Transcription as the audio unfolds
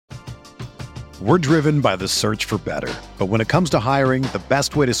We're driven by the search for better. But when it comes to hiring, the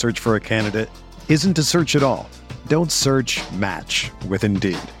best way to search for a candidate isn't to search at all. Don't search, match with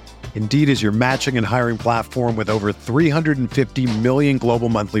Indeed. Indeed is your matching and hiring platform with over 350 million global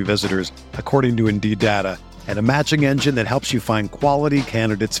monthly visitors, according to Indeed data, and a matching engine that helps you find quality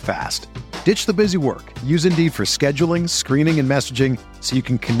candidates fast. Ditch the busy work. Use Indeed for scheduling, screening, and messaging so you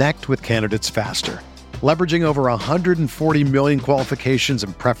can connect with candidates faster. Leveraging over 140 million qualifications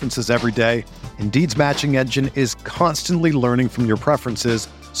and preferences every day, Indeed's matching engine is constantly learning from your preferences,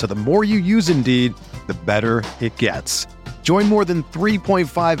 so the more you use Indeed, the better it gets. Join more than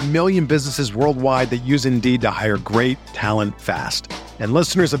 3.5 million businesses worldwide that use Indeed to hire great talent fast. And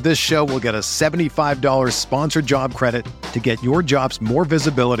listeners of this show will get a $75 sponsored job credit to get your jobs more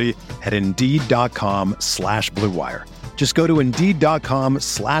visibility at Indeed.com/Blue Wire. Just go to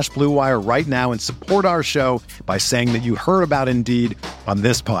Indeed.com/Blue Wire right now and support our show by saying that you heard about Indeed on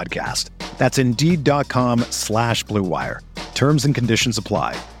this podcast. That's Indeed.com/Blue Wire. Terms and conditions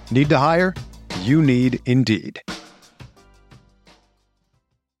apply. Need to hire? You need Indeed.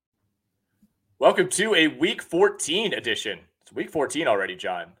 Welcome to a Week 14 edition. It's Week 14 already,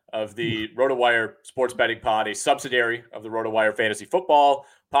 John, of the RotoWire Sports Betting Pod, a subsidiary of the RotoWire Fantasy Football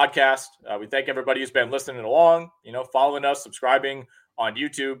Podcast. We thank everybody who's been listening along, following us, subscribing on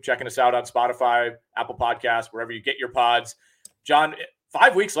YouTube, checking us out on Spotify, Apple Podcasts, wherever you get your pods. John,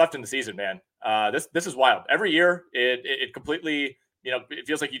 5 weeks left in the season, man. This is wild. Every year, it completely, it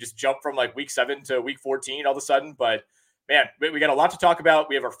feels like you just jump from like week 7 to week 14 all of a sudden. But man, we got a lot to talk about.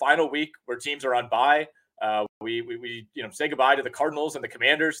 We have our final week where teams are on bye. We say goodbye to the Cardinals and the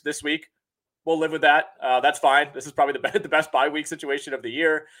Commanders this week. We'll live with that. That's fine. This is probably the best bye week situation of the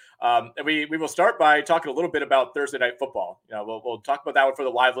year. And we will start by talking a little bit about Thursday Night Football. We'll talk about that one for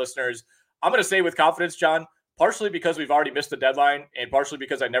the live listeners. I'm going to say with confidence, John, partially because we've already missed the deadline and partially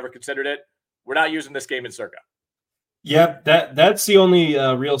because I never considered it, we're not using this game in Circa. Yeah, that's the only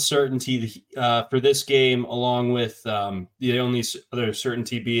real certainty for this game, along with the only other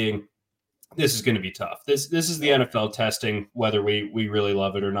certainty being this is going to be tough. This is the NFL testing whether we really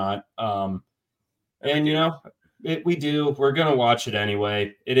love it or not. We do. We're going to watch it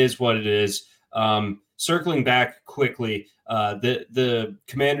anyway. It is what it is. Circling back quickly, the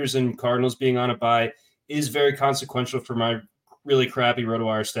Commanders and Cardinals being on a bye is very consequential for my really crappy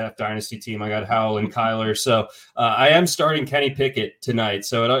RotoWire staff dynasty team. I got Howell and Kyler. So I am starting Kenny Pickett tonight.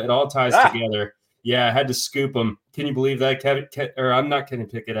 So it all ties together. Yeah, I had to scoop him. Can you believe that? I'm not Kenny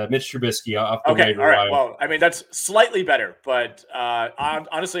Pickett. Mitch Trubisky off the waiver wire. Well, I mean, that's slightly better. But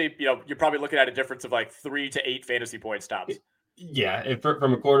honestly, you're probably looking at a difference of like 3 to 8 fantasy points tops. Yeah,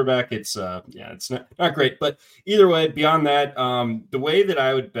 from a quarterback, it's it's not great. But either way, beyond that, the way that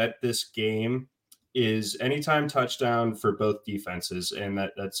I would bet this game is anytime touchdown for both defenses, and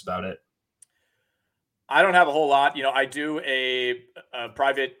that's about it. I don't have a whole lot. I do a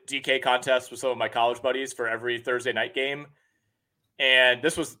private DK contest with some of my college buddies for every Thursday night game. And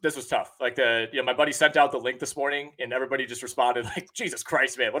this was tough. Like my buddy sent out the link this morning and everybody just responded like, Jesus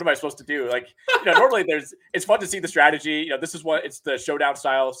Christ, man, what am I supposed to do? Like, normally it's fun to see the strategy. This is it's the showdown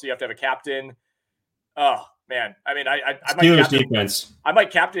style. So you have to have a captain. Oh man. I mean, I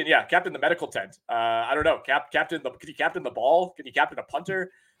might captain the medical tent. I don't know. Could you captain the ball? Could you captain a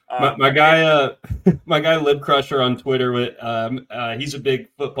punter? My guy Lib Crusher on Twitter, he's a big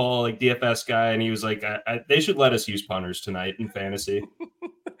football DFS guy, and he was like, they should let us use punters tonight in fantasy.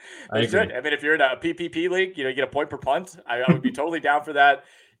 I agree. I mean, if you're in a PPP league, you get a point per punt. I would be totally down for that.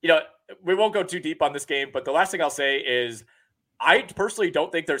 We won't go too deep on this game, but the last thing I'll say is I personally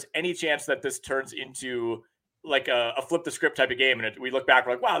don't think there's any chance that this turns into like a flip the script type of game. And we look back,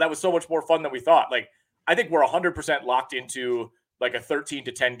 we're like, wow, that was so much more fun than we thought. Like, I think we're 100% locked into like a 13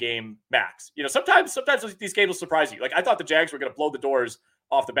 to 10 game max. Sometimes these games will surprise you. Like I thought the Jags were going to blow the doors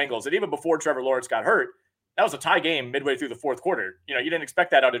off the Bengals. And even before Trevor Lawrence got hurt, that was a tie game midway through the fourth quarter. You didn't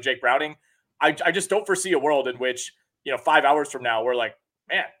expect that out of Jake Browning. I just don't foresee a world in which, 5 hours from now, we're like,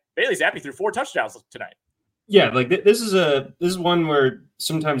 man, Bailey Zappi threw 4 touchdowns tonight. Yeah. Like this is one where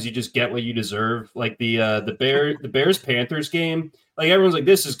sometimes you just get what you deserve. Like the Bears Panthers game, like everyone's like,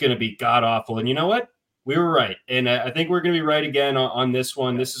 this is going to be god awful. And you know what? We were right. And I think we're going to be right again on this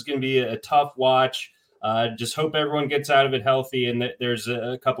one. This is going to be a tough watch. Just hope everyone gets out of it healthy and that there's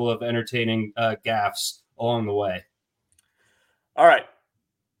a couple of entertaining gaffes along the way. All right.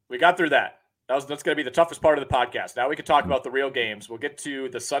 We got through that. That's going to be the toughest part of the podcast. Now we can talk about the real games. We'll get to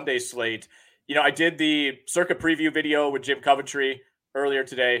the Sunday slate. I did the Circa preview video with Jim Coventry earlier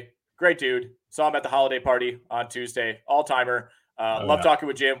today. Great dude. Saw him at the holiday party on Tuesday. All-timer. Love talking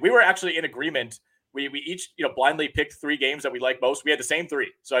with Jim. We were actually in agreement We each, blindly picked 3 games that we like most. We had the same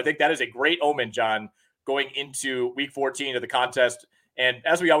 3. So I think that is a great omen, John, going into week 14 of the contest. And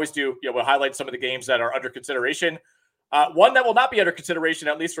as we always do, we'll highlight some of the games that are under consideration. One that will not be under consideration,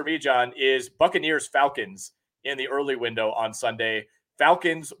 at least for me, John, is Buccaneers Falcons in the early window on Sunday.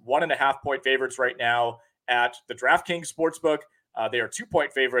 Falcons 1.5-point favorites right now at the DraftKings Sportsbook. They are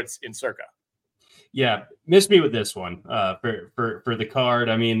 2-point favorites in Circa. Yeah, miss me with this one for the card.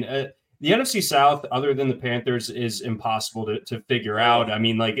 I mean, the NFC South, other than the Panthers, is impossible to figure out. I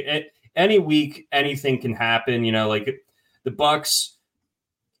mean, like any week, anything can happen. Like the Bucs,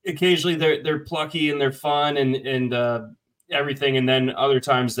 occasionally they're plucky and they're fun and everything, and then other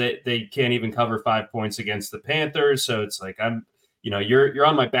times they can't even cover 5 points against the Panthers. So it's like you're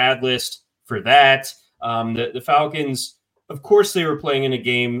on my bad list for that. The Falcons. Of course, they were playing in a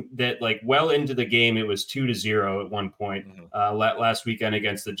game that, like, well into the game, it was 2-0 at one point last weekend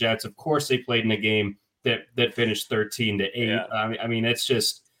against the Jets. Of course, they played in a game that finished 13-8. Yeah. I mean, it's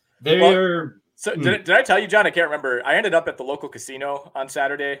just they're. So did I tell you, John? I can't remember. I ended up at the local casino on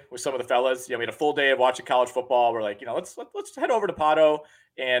Saturday with some of the fellas. We had a full day of watching college football. We're like, let's head over to Pato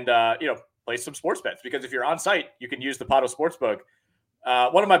and play some sports bets, because if you're on site, you can use the Pato Sportsbook.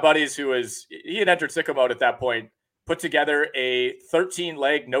 One of my buddies he had entered sicko mode at that point, put together a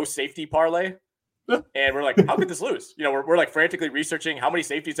 13-leg no safety parlay. And we're like, how could this lose? We're like frantically researching how many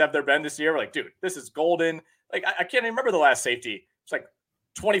safeties have there been this year. We're like, dude, this is golden. Like, I can't even remember the last safety. It's like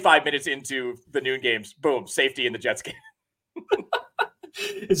 25 minutes into the noon games, boom, safety in the Jets game.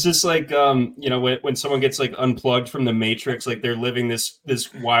 It's just like, when someone gets like unplugged from the Matrix, like they're living this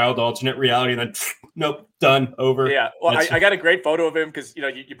wild alternate reality, and then nope, done, over. Yeah. Well, I got a great photo of him because,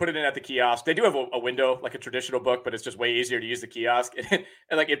 you put it in at the kiosk. They do have a window, like a traditional book, but it's just way easier to use the kiosk. And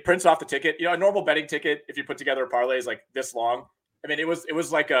like it prints off the ticket. A normal betting ticket, if you put together a parlay, is like this long. I mean, it was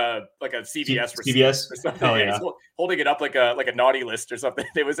like a CVS CVS or something. Hell yeah. Holding it up like a naughty list or something.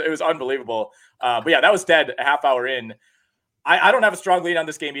 It was unbelievable. But yeah, that was dead a half hour in. I don't have a strong lead on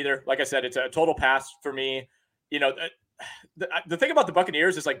this game either. Like I said, it's a total pass for me. The thing about the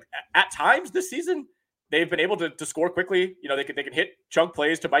Buccaneers is, like, at times this season, they've been able to score quickly. They can hit chunk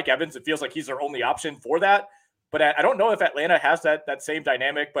plays to Mike Evans. It feels like he's their only option for that. But I don't know if Atlanta has that same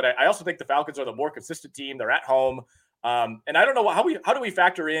dynamic. But I also think the Falcons are the more consistent team. They're at home. And I don't know how do we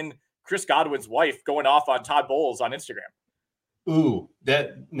factor in Chris Godwin's wife going off on Todd Bowles on Instagram? Ooh,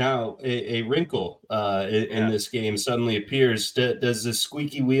 that now a wrinkle in this game suddenly appears. Does the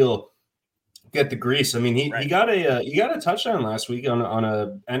squeaky wheel get the grease? I mean, he got a touchdown last week on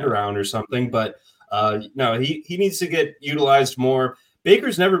a end around or something, but no, he needs to get utilized more.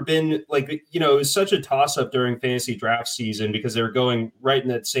 Baker's never been like, it was such a toss up during fantasy draft season because they were going right in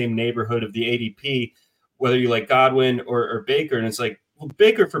that same neighborhood of the ADP, whether you like Godwin or Baker, and it's like, well,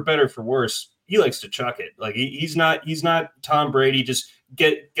 Baker, for better or for worse, he likes to chuck it. Like he's not Tom Brady. Just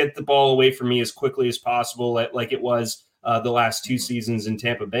get the ball away from me as quickly as possible, like it was the last 2 seasons in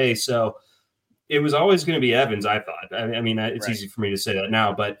Tampa Bay. So it was always going to be Evans, I thought. I mean, it's easy for me to say that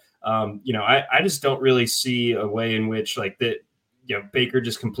now, but I just don't really see a way in which like that. Baker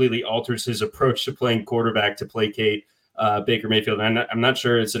just completely alters his approach to playing quarterback to placate Baker Mayfield. And I'm not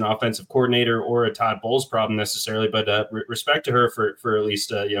sure it's an offensive coordinator or a Todd Bowles problem necessarily, but respect to her for at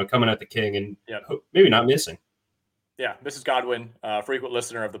least coming at the king and maybe not missing. Yeah, Mrs. Godwin, frequent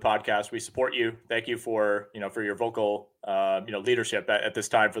listener of the podcast. We support you. Thank you for your vocal leadership at this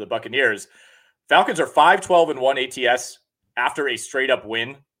time for the Buccaneers. Falcons are 5-12-1 ATS after a straight up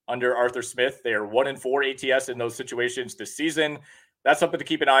win under Arthur Smith. They are 1-4 ATS in those situations this season. That's something to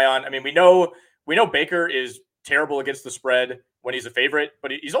keep an eye on. I mean, we know Baker is terrible against the spread when he's a favorite,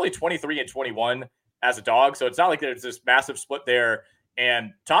 but he's only 23-21 as a dog. So it's not like there's this massive split there.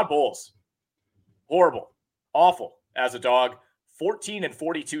 And Todd Bowles, horrible, awful as a dog,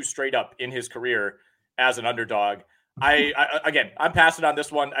 14-42 straight up in his career as an underdog. I'm passing on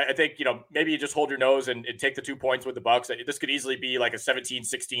this one. I think, maybe you just hold your nose and take the 2 points with the Bucs. This could easily be like a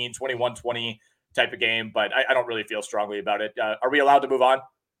 17-16, 21-20 type of game, but I don't really feel strongly about it. Are we allowed to move on?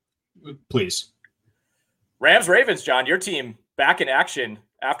 Please. Rams-Ravens, John, your team back in action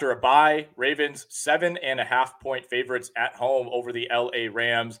after a bye. Ravens 7.5-point favorites at home over the LA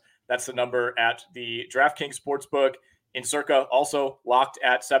Rams. That's the number at the DraftKings Sportsbook. In Circa, also locked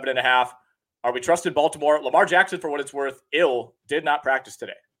at 7.5. Are we trusted Baltimore? Lamar Jackson, for what it's worth, did not practice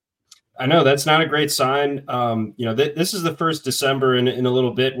today. I know that's not a great sign. This is the first December in a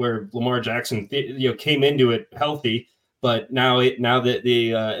little bit where Lamar Jackson, came into it healthy. But now that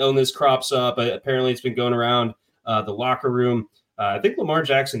the illness crops up, apparently it's been going around the locker room. I think Lamar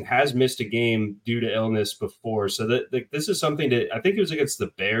Jackson has missed a game due to illness before. So this is something I think it was against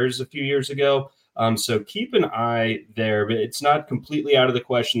the Bears a few years ago. So keep an eye there, but it's not completely out of the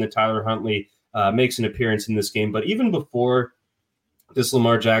question that Tyler Huntley makes an appearance in this game. But even before this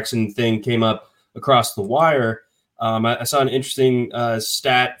Lamar Jackson thing came up across the wire, I saw an interesting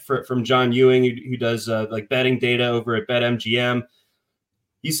stat from John Ewing, who does like betting data over at BetMGM.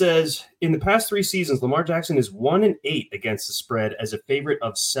 He says in the past 3 seasons, Lamar Jackson is 1-8 against the spread as a favorite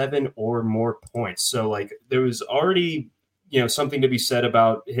of 7 or more points. So like there was already, something to be said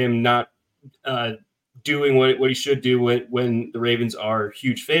about him not doing what he should do when the Ravens are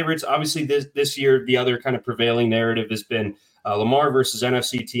huge favorites. Obviously this year, the other kind of prevailing narrative has been Lamar versus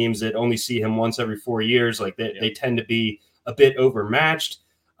NFC teams that only see him once every 4 years. Like they tend to be a bit overmatched.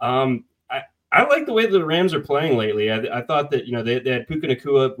 I like the way that the Rams are playing lately. I thought that, they had Puka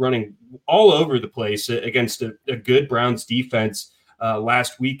Nacua running all over the place against a good Browns defense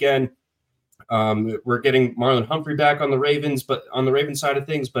last weekend. We're getting Marlon Humphrey back on the Ravens, but on the Ravens side of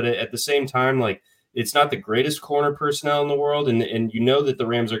things, but at the same time, like it's not the greatest corner personnel in the world. And that the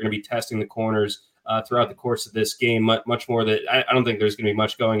Rams are going to be testing the corners throughout the course of this game, much more that I don't think there's going to be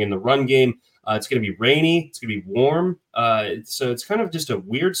much going in the run game. It's going to be rainy. It's going to be warm. So it's kind of just a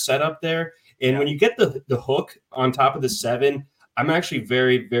weird setup there. And when you get the hook on top of the 7, I'm actually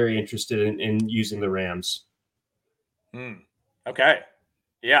very, very interested in using the Rams. Okay.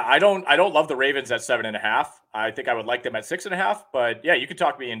 Yeah, I don't love the Ravens at 7.5. I think I would like them at 6.5. But yeah, you could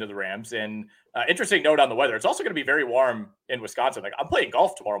talk me into the Rams. And interesting note on the weather. It's also going to be very warm in Wisconsin. Like I'm playing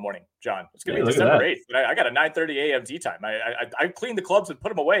golf tomorrow morning, John. It's going to be December 8th. But I got a 9:30 a.m. tee time. I cleaned the clubs and put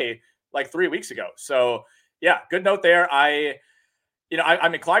them away like 3 weeks ago. So yeah, good note there.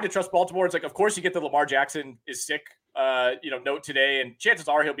 I'm inclined to trust Baltimore. It's like, of course, you get the Lamar Jackson is sick, note today, and chances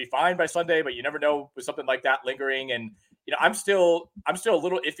are he'll be fine by Sunday, but you never know with something like that lingering. And I'm still a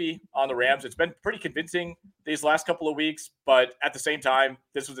little iffy on the Rams. It's been pretty convincing these last couple of weeks, but at the same time,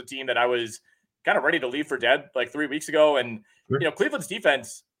 this was a team that I was kind of ready to leave for dead like 3 weeks ago. And Cleveland's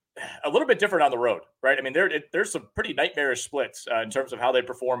defense a little bit different on the road, right? I mean, there's some pretty nightmarish splits in terms of how they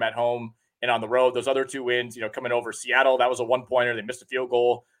perform at home and on the road. Those other 2 wins, coming over Seattle, that was a 1-pointer. They missed a field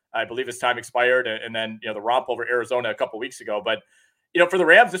goal. I believe his time expired. And then, the romp over Arizona a couple of weeks ago. But, for the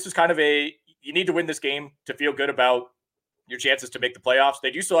Rams, this is kind of you need to win this game to feel good about your chances to make the playoffs.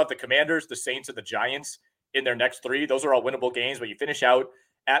 They do still have the Commanders, the Saints, and the Giants in their next 3. Those are all winnable games, but you finish out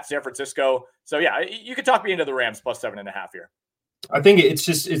at San Francisco. So, yeah, you could talk me into the Rams plus 7.5 here. I think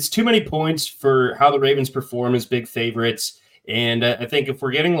it's too many points for how the Ravens perform as big favorites. And I think if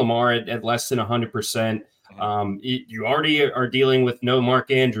we're getting Lamar at less than 100%, you already are dealing with no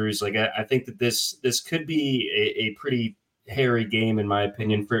Mark Andrews. Like I think that this could be a pretty hairy game, in my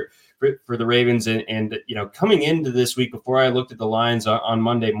opinion, for the Ravens. And coming into this week, before I looked at the lines on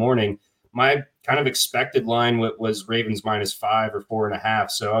Monday morning, my kind of expected line was Ravens -5 or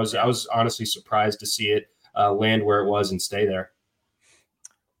 4.5. So I was honestly surprised to see it land where it was and stay there.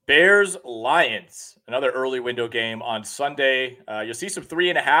 Bears-Lions, another early window game on Sunday. You'll see some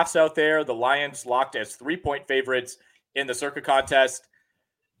 3.5s out there. The Lions locked as 3-point favorites in the Circa contest.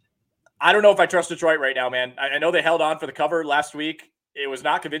 I don't know if I trust Detroit right now, man. I know they held on for the cover last week. It was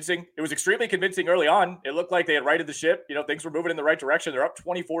not convincing. It was extremely convincing early on. It looked like they had righted the ship. Things were moving in the right direction. They're up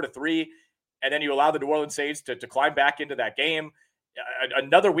 24-3, and then you allow the New Orleans Saints to climb back into that game.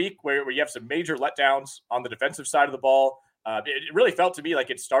 Another week where you have some major letdowns on the defensive side of the ball. It really felt to me like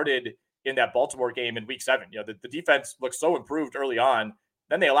it started in that Baltimore game in week 7. The defense looked so improved early on.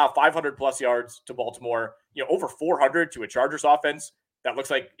 Then they allow 500 plus yards to Baltimore, over 400 to a Chargers offense. That looks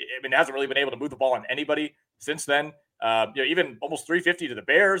like, it hasn't really been able to move the ball on anybody since then. Even almost 350 to the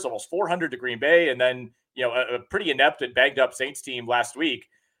Bears, almost 400 to Green Bay. And then, a pretty inept and banged up Saints team last week.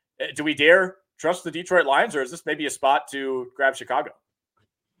 Do we dare trust the Detroit Lions, or is this maybe a spot to grab Chicago?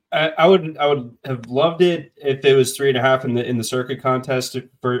 I would have loved it if it was 3.5 in the circuit contest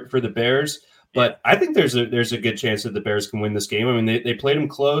for the Bears, but I think there's a good chance that the Bears can win this game. I mean, they played them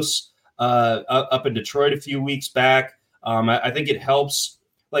close up in Detroit a few weeks back. I think it helps.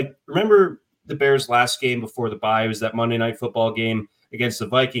 Like, remember the Bears' last game before the bye? It was that Monday Night Football game against the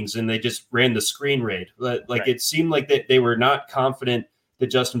Vikings, and they just ran the screen raid. Like It seemed like they were not confident that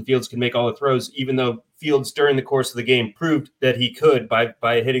Justin Fields could make all the throws, even though Fields during the course of the game proved that he could by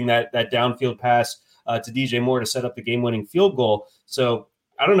hitting that downfield pass to DJ Moore to set up the game-winning field goal. So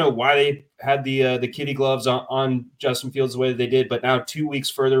I don't know why they had the kitty gloves on Justin Fields the way that they did, but now 2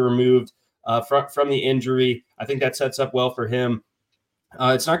 weeks further removed from the injury, I think that sets up well for him.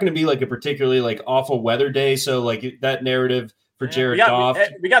 It's not going to be like a particularly awful weather day, so that narrative for Jared Goff.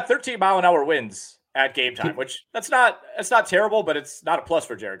 We got 13-mile-an-hour winds at game time, which that's not terrible, but it's not a plus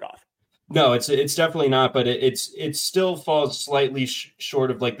for Jared Goff. No, it's definitely not, but it still falls slightly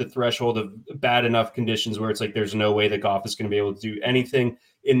short of like the threshold of bad enough conditions where it's like there's no way that Goff is going to be able to do anything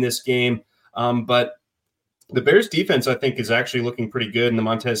in this game. But the Bears defense, I think, is actually looking pretty good. In the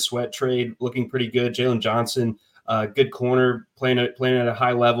Montez Sweat trade, looking pretty good. Jalen Johnson, good corner, playing at a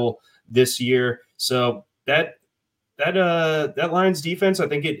high level this year. So that Lions defense, I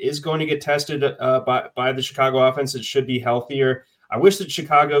think it is going to get tested by the Chicago offense. It should be healthier. I wish that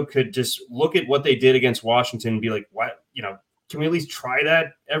Chicago could just look at what they did against Washington and be like, what, can we at least try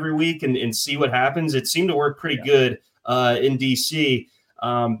that every week and see what happens? It seemed to work pretty good in DC.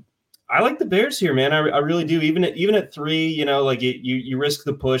 I like the Bears here, man. I really do. Even at 3, like you risk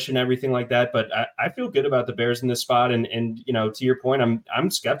the push and everything like that. But I feel good about the Bears in this spot. And to your point, I'm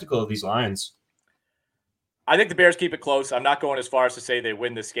skeptical of these Lions. I think the Bears keep it close. I'm not going as far as to say they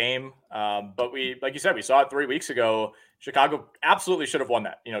win this game. But like you said, we saw it 3 weeks ago. Chicago absolutely should have won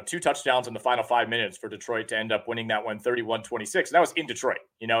that. 2 touchdowns in the final 5 minutes for Detroit to end up winning that one 31-26. And that was in Detroit,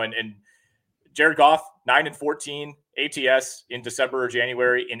 and Jared Goff, 9-14 ATS in December or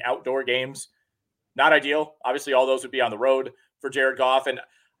January in outdoor games. Not ideal. Obviously, all those would be on the road for Jared Goff. And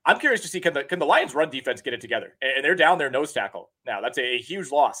I'm curious to see, can the Lions run defense get it together? And they're down their nose tackle now. That's a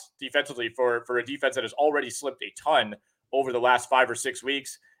huge loss defensively for a defense that has already slipped a ton over the last 5 or 6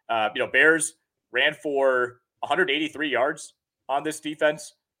 weeks. Bears ran for 183 yards on this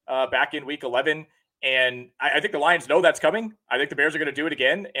defense back in week 11. And I think the Lions know that's coming. I think the Bears are going to do it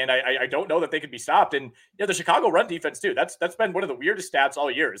again. And I don't know that they can be stopped. And the Chicago run defense too, that's been one of the weirdest stats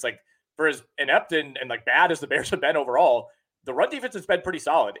all year. It's like, for as inept and like bad as the Bears have been overall, the run defense has been pretty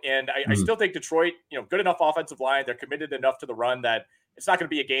solid. And I still think Detroit, good enough offensive line. They're committed enough to the run that it's not going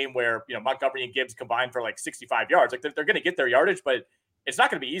to be a game where, Montgomery and Gibbs combine for like 65 yards. Like they're going to get their yardage, but it's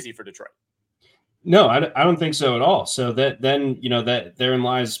not going to be easy for Detroit. No, I don't think so at all. So that therein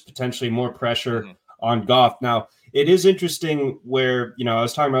lies potentially more pressure on Goff. Now, it is interesting where, I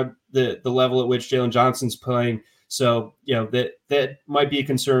was talking about the level at which Jalen Johnson's playing. So, that might be a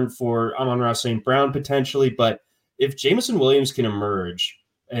concern for Amon-Ra St. Brown potentially, but if Jameson Williams can emerge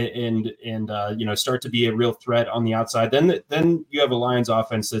and start to be a real threat on the outside, then you have a Lions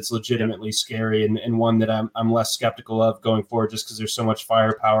offense that's legitimately scary and one that I'm less skeptical of going forward, just because there's so much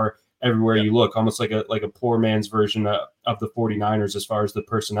firepower everywhere you look, almost like a poor man's version of the 49ers as far as the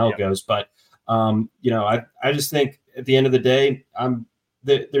personnel goes. But I just think at the end of the day,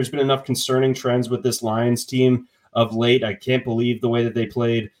 there's been enough concerning trends with this Lions team of late. I can't believe the way that they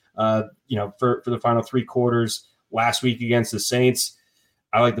played, for the final 3 quarters last week against the Saints.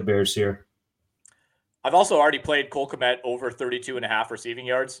 I like the Bears here. I've also already played Cole Kmet over 32.5 receiving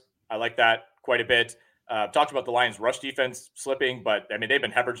yards. I like that quite a bit. Talked about the Lions rush defense slipping, but I mean, they've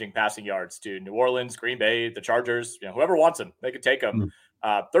been hemorrhaging passing yards to New Orleans, Green Bay, the Chargers, whoever wants them, they could take them.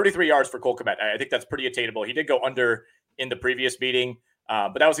 33 yards for Cole Kmet. I think that's pretty attainable. He did go under in the previous meeting,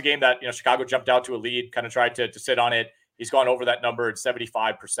 but that was a game that, Chicago jumped out to a lead, kind of tried to sit on it. He's gone over that number in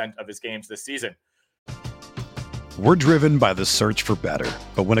 75% of his games this season. We're driven by the search for better.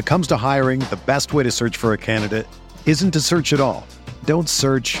 But when it comes to hiring, the best way to search for a candidate isn't to search at all. Don't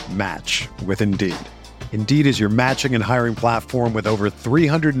search, match with Indeed. Indeed is your matching and hiring platform with over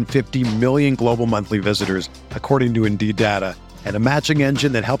 350 million global monthly visitors, according to Indeed data, and a matching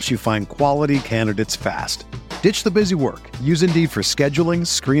engine that helps you find quality candidates fast. Ditch the busy work. Use Indeed for scheduling,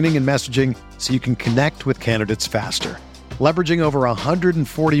 screening, and messaging so you can connect with candidates faster. Leveraging over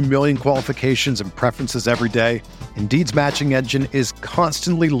 140 million qualifications and preferences every day, Indeed's matching engine is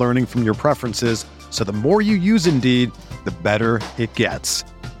constantly learning from your preferences, so the more you use Indeed, the better it gets.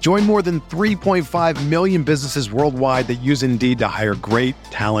 Join more than 3.5 million businesses worldwide that use Indeed to hire great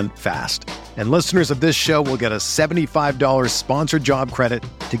talent fast. And listeners of this show will get a $75 sponsored job credit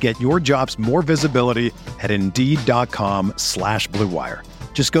to get your jobs more visibility at Indeed.com/Blue Wire.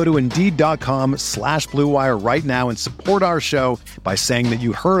 Just go to Indeed.com/Blue Wire right now and support our show by saying that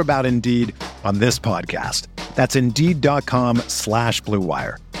you heard about Indeed on this podcast. That's Indeed.com/Blue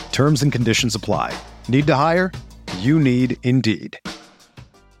Wire. Terms and conditions apply. Need to hire? You need Indeed.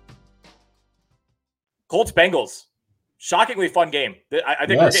 Colts Bengals. Shockingly fun game. I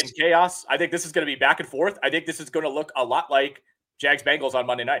think we're getting chaos. I think this is going to be back and forth. I think this is going to look a lot like Jags Bengals on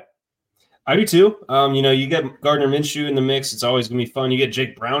Monday night. I do too. You get Gardner Minshew in the mix. It's always going to be fun. You get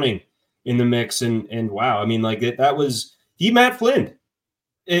Jake Browning in the mix. And wow, I mean, like that was Matt Flynn.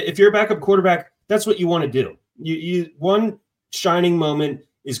 If you're a backup quarterback, that's what you want to do. You one shining moment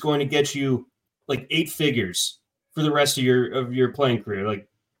is going to get you like 8 figures for the rest of your playing career. Like,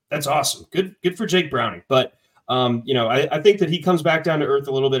 that's awesome. Good for Jake Browning. But I think that he comes back down to earth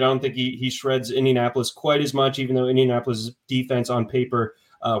a little bit. I don't think he shreds Indianapolis quite as much, even though Indianapolis' defense on paper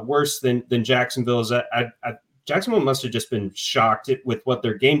worse than Jacksonville. Jacksonville must have just been shocked with what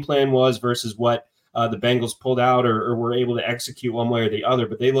their game plan was versus what the Bengals pulled out or were able to execute one way or the other.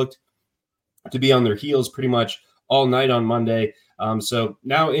 But they looked to be on their heels pretty much all night on Monday. So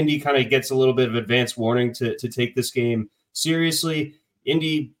now Indy kind of gets a little bit of advance warning to take this game seriously.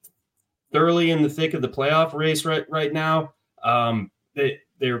 Indy thoroughly in the thick of the playoff race right now.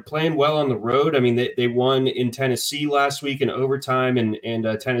 They're playing well on the road. I mean, they won in Tennessee last week in overtime,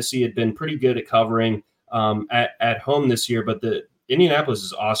 and Tennessee had been pretty good at covering at home this year. But the Indianapolis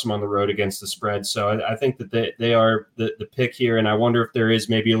is awesome on the road against the spread. So I think that they are the pick here. And I wonder if there is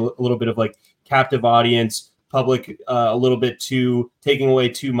maybe a little bit of like captive audience, public a little bit too taking away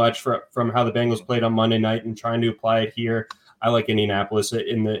too much from how the Bengals played on Monday night and trying to apply it here. I like Indianapolis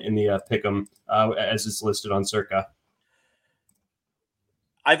in the pick'em as it's listed on Circa.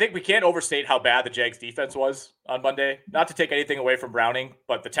 I think we can't overstate how bad the Jags defense was on Monday. Not to take anything away from Browning,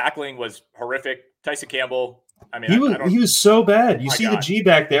 but the tackling was horrific. Tyson Campbell, I mean, he was so bad. You see God. the G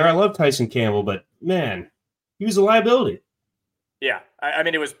back there. I love Tyson Campbell, but man, he was a liability. Yeah, I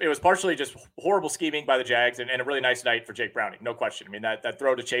mean, it was partially just horrible scheming by the Jags and a really nice night for Jake Browning, no question. I mean, that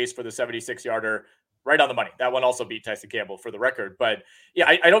throw to Chase for the 76-yarder, right on the money. That one also beat Tyson Campbell for the record. But yeah,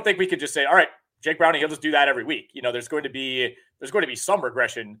 I don't think we could just say, all right, Jake Browning, he'll just do that every week. There's going to be some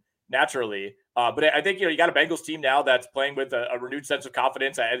regression naturally. But I think, you got a Bengals team now that's playing with a renewed sense of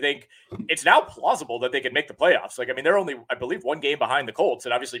confidence. I think it's now plausible that they can make the playoffs. Like, I mean, they're only, I believe, one game behind the Colts,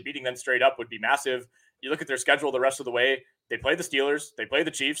 and obviously beating them straight up would be massive. You look at their schedule the rest of the way, they play the Steelers, they play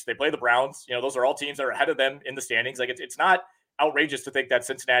the Chiefs, they play the Browns. Those are all teams that are ahead of them in the standings. Like, it's not outrageous to think that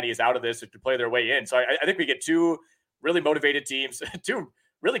Cincinnati is out of this to play their way in. So I think we get two really motivated teams, two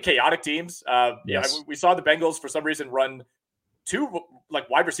really chaotic teams. Yes. We saw the Bengals for some reason run two like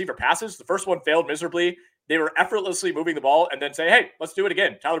wide receiver passes. The first one failed miserably. They were effortlessly moving the ball and then say, hey, let's do it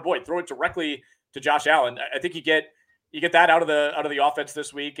again. Tyler Boyd, throw it directly to Josh Allen. I think you get that out of the offense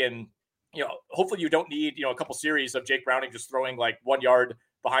this week. And, hopefully you don't need, a couple series of Jake Browning just throwing like 1 yard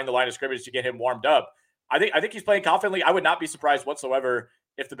behind the line of scrimmage to get him warmed up. I think he's playing confidently. I would not be surprised whatsoever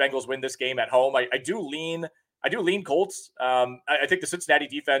if the Bengals win this game at home. I do lean Colts. I think the Cincinnati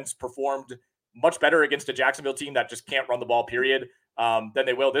defense performed much better against a Jacksonville team that just can't run the ball, period, than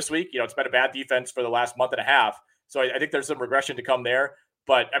they will this week. It's been a bad defense for the last month and a half. So I think there's some regression to come there.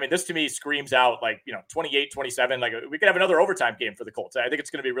 But, I mean, this to me screams out like, 28-27. Like, we could have another overtime game for the Colts. I think it's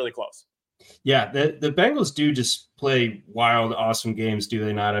going to be really close. Yeah, the Bengals do just play wild, awesome games, do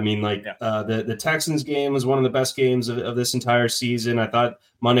they not? I mean, like the Texans game was one of the best games of this entire season. I thought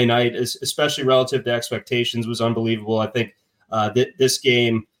Monday night, especially relative to expectations, was unbelievable. I think this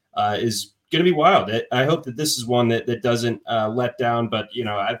game is going to be wild. I hope that this is one that doesn't let down. But,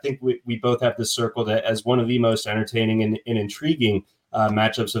 I think we both have this circled as one of the most entertaining and intriguing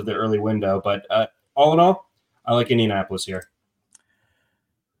matchups of the early window. But all in all, I like Indianapolis here.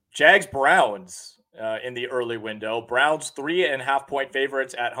 Jags Browns in the early window. Browns 3.5-point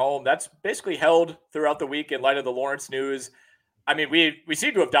favorites at home. That's basically held throughout the week in light of the Lawrence news. I mean, we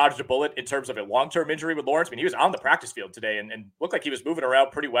seem to have dodged a bullet in terms of a long-term injury with Lawrence. I mean, he was on the practice field today and looked like he was moving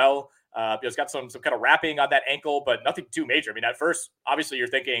around pretty well. He's got some kind of wrapping on that ankle, but nothing too major. I mean, at first, obviously, you're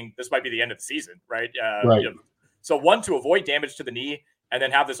thinking this might be the end of the season, right? Right. So one, to avoid damage to the knee and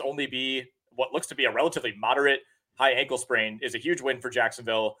then have this only be what looks to be a relatively moderate high ankle sprain is a huge win for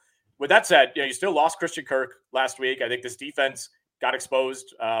Jacksonville. With that said, you still lost Christian Kirk last week. I think this defense got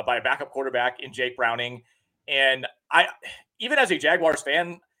exposed by a backup quarterback in Jake Browning. And even as a Jaguars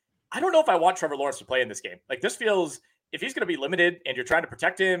fan, I don't know if I want Trevor Lawrence to play in this game. Like, this feels, if he's going to be limited and you're trying to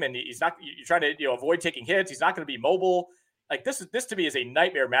protect him and you're trying to avoid taking hits, he's not going to be mobile. Like, this to me is a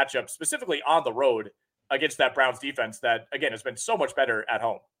nightmare matchup, specifically on the road against that Browns defense that, again, has been so much better at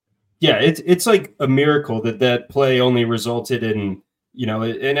home. Yeah, it's like a miracle that play only resulted in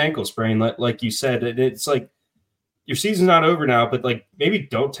an ankle sprain, like you said. It's like your season's not over now, but like maybe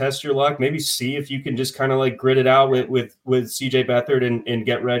don't test your luck. Maybe see if you can just kind of like grit it out with CJ Beathard and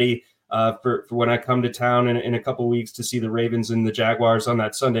get ready for when I come to town in a couple of weeks to see the Ravens and the Jaguars on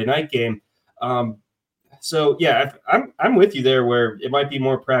that Sunday night game. So yeah, I'm with you there where it might be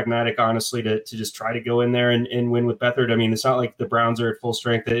more pragmatic, honestly, to just try to go in there and win with Beathard. I mean, it's not like the Browns are at full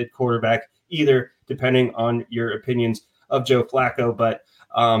strength at quarterback either, depending on your opinions of Joe Flacco. But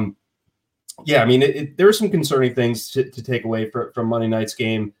yeah, I mean, there are some concerning things to take away from Monday night's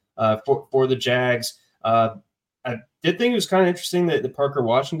game for the Jags. I did think it was kind of interesting that Parker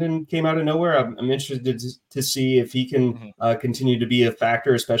Washington came out of nowhere. I'm interested to see if he can continue to be a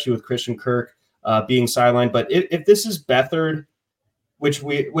factor, especially with Christian Kirk being sidelined. But if this is Beathard, which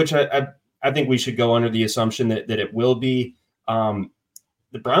I think we should go under the assumption that it will be,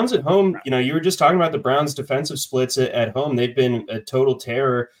 the Browns at home, you were just talking about the Browns' defensive splits at home. They've been a total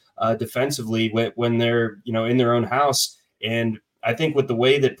terror defensively when they're, in their own house. And I think with the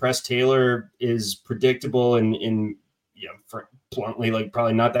way that Press Taylor is predictable and bluntly, like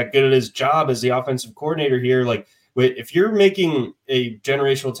probably not that good at his job as the offensive coordinator here, like if you're making a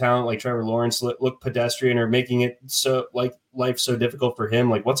generational talent like Trevor Lawrence look pedestrian or making it so like life so difficult for him,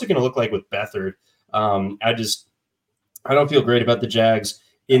 like what's it going to look like with Beathard? I don't feel great about the Jags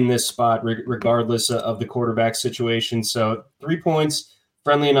in this spot, regardless of the quarterback situation. So 3 points,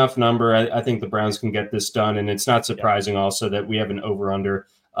 friendly enough number. I think the Browns can get this done. And it's not surprising also that we have an over-under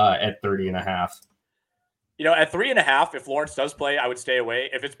at 30.5. At 3.5, if Lawrence does play, I would stay away.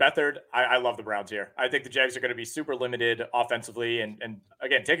 If it's Beathard, I love the Browns here. I think the Jags are going to be super limited offensively. And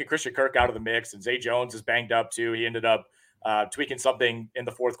again, taking Christian Kirk out of the mix, and Zay Jones is banged up too. He ended up tweaking something in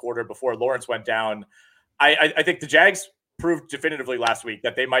the fourth quarter before Lawrence went down. I think the Jags proved definitively last week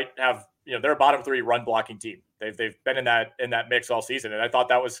that they might have, they're a bottom 3 run blocking team. They've been in that mix all season. And I thought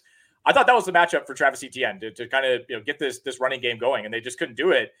that was the matchup for Travis Etienne to kind of, get this running game going, and they just couldn't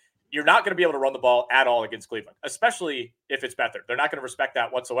do it. You're not going to be able to run the ball at all against Cleveland, especially if it's Beathard. They're not going to respect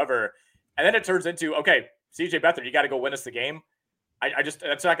that whatsoever. And then it turns into, okay, CJ Beathard, you got to go win us the game.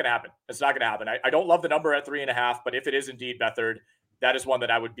 That's not going to happen. It's not going to happen. I don't love the number at 3.5, but if it is indeed Beathard, that is one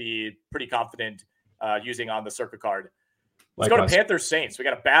that I would be pretty confident using on the circuit card. Let's go to Panthers Saints. We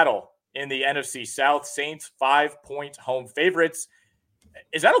got a battle in the NFC South. Saints 5-point home favorites.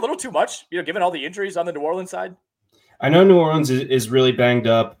 Is that a little too much, given all the injuries on the New Orleans side? I know New Orleans is really banged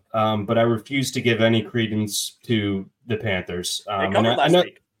up, but I refuse to give any credence to the Panthers. They covered last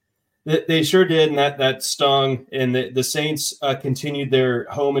week. They sure did, and that stung. And the Saints continued their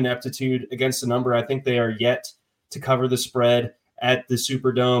home ineptitude against the number. I think they are yet to cover the spread at the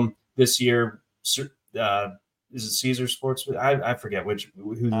Superdome this year. Is it Caesar Sports? I forget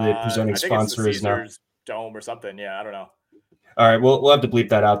who the presenting sponsor is now. Caesar's Dome or something. Yeah, I don't know. All right, we'll have to bleep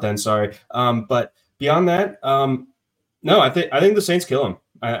that out then. Sorry. But beyond that, no, I think the Saints kill him.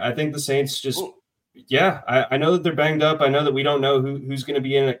 I think the Saints just. Ooh. Yeah, I know that they're banged up. I know that we don't know who's going to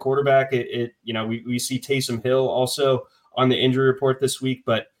be in at quarterback. We see Taysom Hill also on the injury report this week,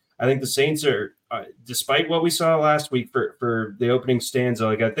 but I think the Saints are, despite what we saw last week for the opening stanza,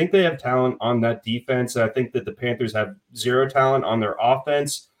 like I think they have talent on that defense. I think that the Panthers have zero talent on their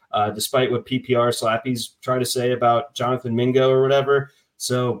offense, despite what PPR slappies try to say about Jonathan Mingo or whatever.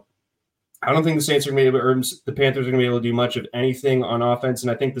 So I don't think the Saints are going to be able to, or the Panthers are going to be able to do much of anything on offense, and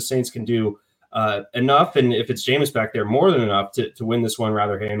I think the Saints can do enough, and if it's Jameis back there, more than enough to win this one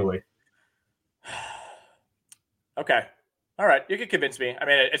rather handily. Okay. All right. You can convince me. I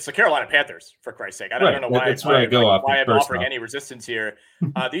mean, it's the Carolina Panthers, for Christ's sake. I don't know why I'm offering any resistance here.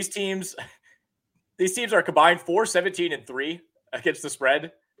 These teams are combined 4-17-3 against the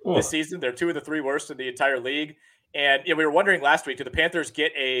spread this season. They're 2 of the 3 worst in the entire league. And we were wondering last week, do the Panthers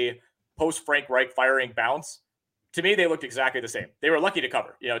get a post-Frank Reich firing bounce? To me, they looked exactly the same. They were lucky to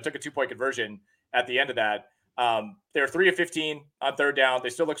cover. It took a 2-point conversion at the end of that. They're 3 of 15 on third down. They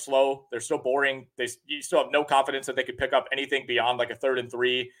still look slow. They're still boring. You still have no confidence that they could pick up anything beyond like a 3rd and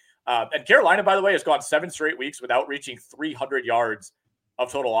 3. And Carolina, by the way, has gone 7 straight weeks without reaching 300 yards of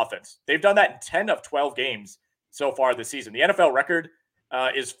total offense. They've done that in 10 of 12 games so far this season. The NFL record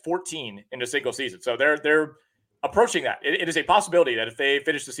is 14 in a single season. So they're approaching that. It is a possibility that if they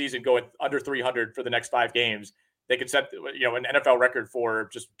finish the season going under 300 for the next 5 games, they could set, an NFL record for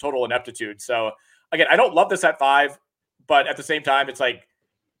just total ineptitude. So again, I don't love this at 5, but at the same time, it's like,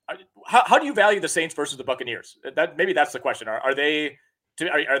 how do you value the Saints versus the Buccaneers? Maybe that's the question. Are they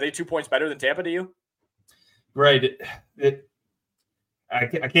 2 points better than Tampa to you? Right. I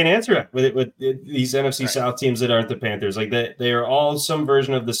can't answer it with these NFC South teams that aren't the Panthers. Like they are all some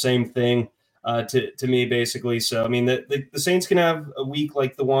version of the same thing. To me, basically. So, I mean, the Saints can have a week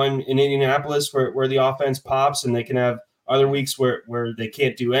like the one in Indianapolis where the offense pops, and they can have other weeks where they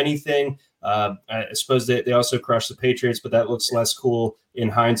can't do anything. I suppose they also crushed the Patriots, but that looks less cool in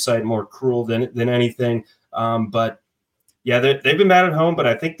hindsight, more cruel than anything. But, yeah, they've been bad at home, but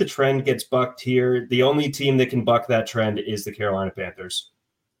I think the trend gets bucked here. The only team that can buck that trend is the Carolina Panthers.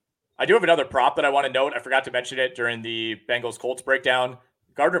 I do have another prop that I want to note. I forgot to mention it during the Bengals-Colts breakdown.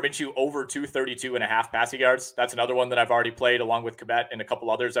 Gardner Minshew over 232.5 passing yards. That's another one that I've already played along with Kmet and a couple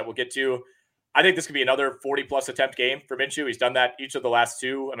others that we'll get to. I think this could be another 40-plus attempt game for Minshew. He's done that each of the last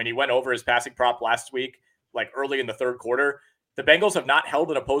 2. I mean, he went over his passing prop last week, like early in the third quarter. The Bengals have not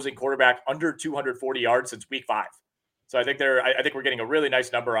held an opposing quarterback under 240 yards since week 5. So I think we're getting a really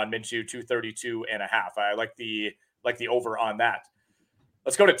nice number on Minshew, 232.5. I like the over on that.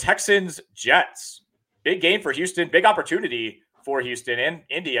 Let's go to Texans Jets. Big game for Houston. Big opportunity for Houston and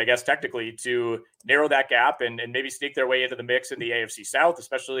Indy, I guess, technically, to narrow that gap and maybe sneak their way into the mix in the AFC South,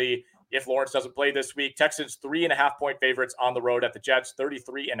 especially if Lawrence doesn't play this week. Texans 3.5-point favorites on the road at the Jets.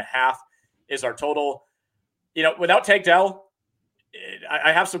 33.5 is our total. Without Tank Dell,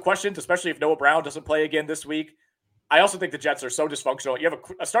 I have some questions, especially if Noah Brown doesn't play again this week. I also think the Jets are so dysfunctional. You have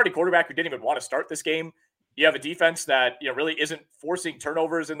a starting quarterback who didn't even want to start this game. You have a defense that really isn't forcing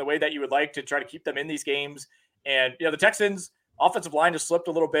turnovers in the way that you would like to try to keep them in these games. And the Texans' offensive line has slipped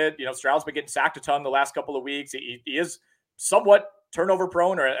a little bit. Stroud's been getting sacked a ton the last couple of weeks. He is somewhat turnover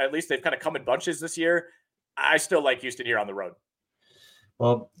prone, or at least they've kind of come in bunches this year. I still like Houston here on the road.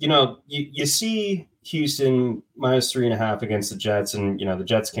 Well, you see Houston minus 3.5 against the Jets, and the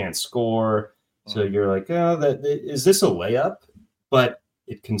Jets can't score. So you're like, is this a layup? But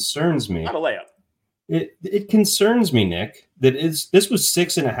it concerns me. Not a layup. It concerns me, Nick, that this was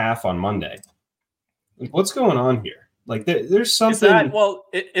 6.5 on Monday. Like, what's going on here? Like, there's something.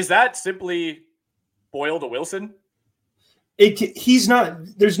 Is that simply Boyle to Wilson? He's not.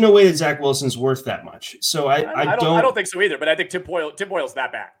 There's no way that Zach Wilson's worth that much. So I don't think so either. But I think Tim Boyle's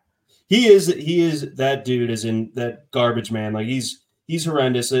that bad. He is that dude. Is in that garbage man. Like he's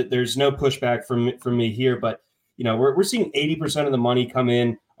horrendous. There's no pushback from me here. But we're seeing 80% of the money come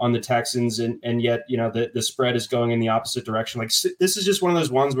in on the Texans, and yet the spread is going in the opposite direction. Like, this is just one of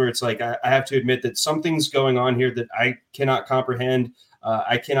those ones where it's like I have to admit that something's going on here that I cannot comprehend.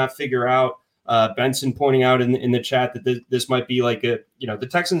 I cannot figure out. Benson pointing out in the chat that this might be like the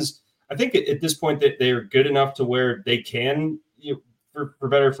Texans. I think at this point that they are good enough to where they can, for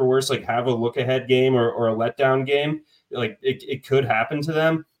better or for worse, like have a look ahead game or a letdown game. Like it could happen to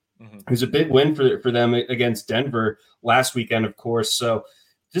them. Mm-hmm. It was a big win for them against Denver last weekend, of course. So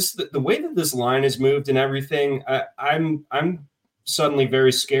just the way that this line has moved and everything, I'm suddenly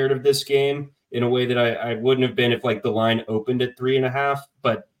very scared of this game in a way that I wouldn't have been if like the line opened at 3.5,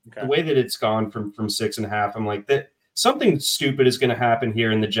 but the way that it's gone from 6.5, I'm like that something stupid is going to happen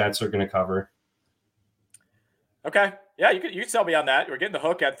here, and the Jets are going to cover. Okay, yeah, you can sell me on that. We're getting the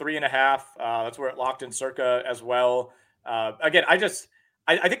hook at 3.5. That's where it locked in circa as well. Again, I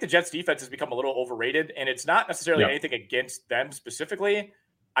think the Jets defense has become a little overrated, and it's not necessarily anything against them specifically.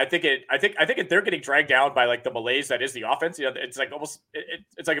 I think they're getting dragged down by like the malaise that is the offense. It's like almost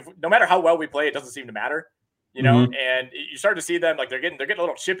it's like no matter how well we play, it doesn't seem to matter. And you start to see them like they're getting a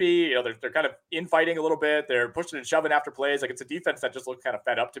little chippy. They're kind of infighting a little bit. They're pushing and shoving after plays. Like it's a defense that just looks kind of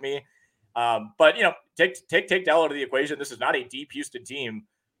fed up to me. But take Dell out of the equation. This is not a deep Houston team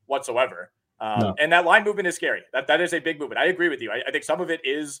whatsoever. No. And that line movement is scary. That is a big movement. I agree with you. I think some of it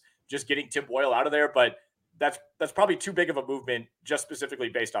is just getting Tim Boyle out of there, but that's probably too big of a movement just specifically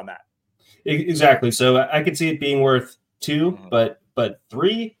based on that. Exactly. So I could see it being worth 2, but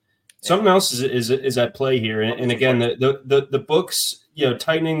 3. Something else is at play here, and again, the books,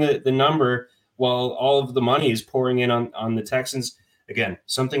 tightening the number while all of the money is pouring in on the Texans. Again,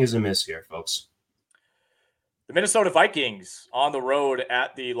 something is amiss here, folks. The Minnesota Vikings on the road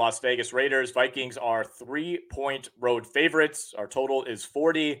at the Las Vegas Raiders. Vikings are 3-point road favorites. Our total is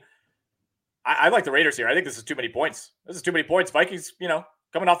 40. I like the Raiders here. I think this is too many points. Vikings,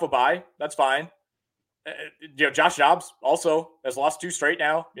 coming off a bye, that's fine. Josh Dobbs also has lost 2 straight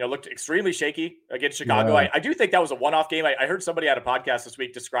now. Looked extremely shaky against Chicago. Yeah. I do think that was a one-off game. I heard somebody at a podcast this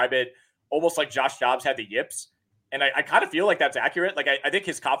week describe it almost like Josh Dobbs had the yips, and I kind of feel like that's accurate. Like I think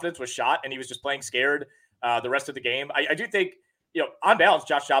his confidence was shot, and he was just playing scared the rest of the game. I do think on balance,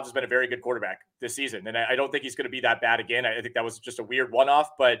 Josh Dobbs has been a very good quarterback this season, and I don't think he's going to be that bad again. I think that was just a weird one-off,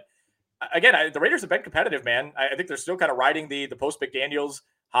 but again, the Raiders have been competitive, man. I think they're still kind of riding the post-McDaniels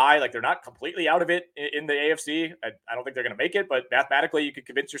high. Like they're not completely out of it in the AFC. I don't think they're going to make it, but mathematically you could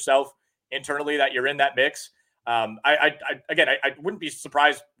convince yourself internally that you're in that mix. I wouldn't be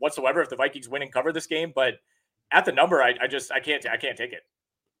surprised whatsoever if the Vikings win and cover this game, but at the number, I can't take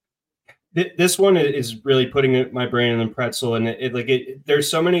it. This one is really putting my brain in the pretzel, and there's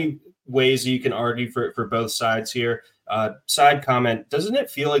so many ways you can argue for both sides here. Side comment, doesn't it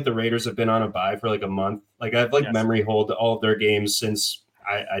feel like the Raiders have been on a bye for like a month? Like I've memory hold all of their games since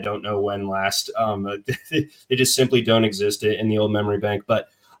I don't know when last. They just simply don't exist in the old memory bank. But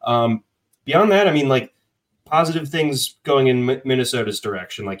beyond that, I mean, like positive things going in Minnesota's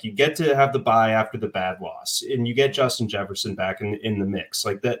direction. Like you get to have the bye after the bad loss, and you get Justin Jefferson back in the mix.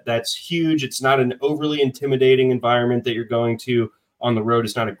 Like that's huge. It's not an overly intimidating environment that you're going to on the road.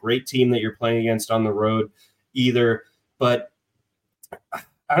 It's not a great team that you're playing against on the road either. But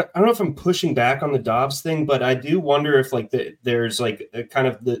I don't know if I'm pushing back on the Dobbs thing, but I do wonder if like there's like a kind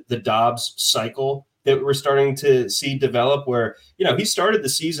of the Dobbs cycle that we're starting to see develop where, he started the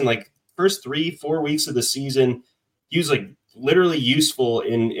season, like first 3-4 weeks of the season, he was like literally useful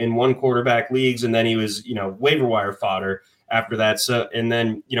in one quarterback leagues. And then he was, waiver wire fodder after that. So, and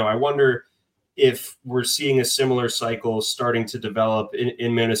then, I wonder if we're seeing a similar cycle starting to develop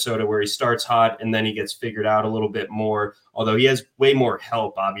in Minnesota, where he starts hot and then he gets figured out a little bit more, although he has way more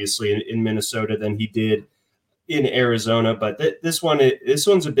help, obviously, in Minnesota than he did in Arizona. But this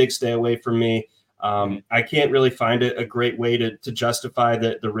one's a big stay away from me. I can't really find a great way to justify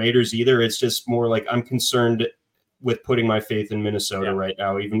the Raiders either. It's just more like I'm concerned with putting my faith in Minnesota right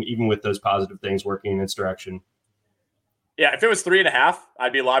now, even with those positive things working in its direction. Yeah, if it was 3.5,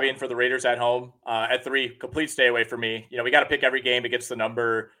 I'd be lobbying for the Raiders at home. At 3, complete stay away for me. We got to pick every game against the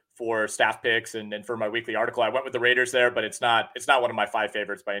number for staff picks and for my weekly article. I went with the Raiders there, but it's not one of my 5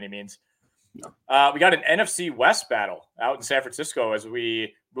 favorites by any means. No. We got an NFC West battle out in San Francisco as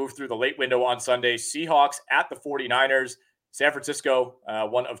we move through the late window on Sunday. Seahawks at the 49ers. San Francisco,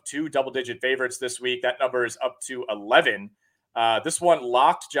 one of 2 double-digit favorites this week. That number is up to 11. This one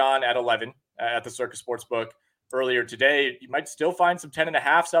locked, John, at 11 at the Circa Sportsbook earlier today. You might still find some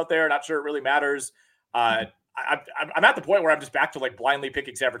 10.5s out there. Not sure it really matters. I'm at the point where I'm just back to like blindly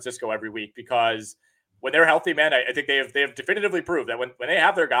picking San Francisco every week, because when they're healthy, man, I think they have definitively proved that when they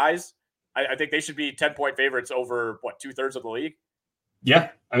have their guys, I think they should be 10-point favorites over 2/3 of the league. Yeah.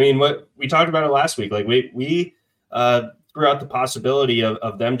 I mean, what we talked about it last week, like we threw out the possibility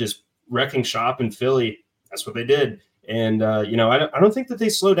of them just wrecking shop in Philly. That's what they did. And, I don't think that they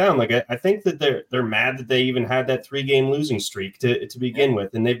slow down. Like, I think that they're mad that they even had that 3-game losing streak to begin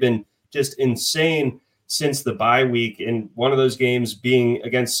with. And they've been just insane since the bye week. And one of those games being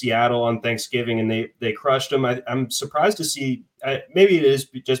against Seattle on Thanksgiving, and they crushed them. I'm surprised to see, maybe it is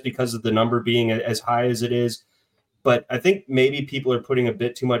just because of the number being as high as it is, but I think maybe people are putting a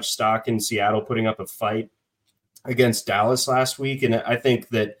bit too much stock in Seattle putting up a fight against Dallas last week. And I think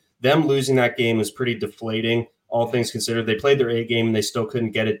that them losing that game is pretty deflating, all things considered. They played their A game and they still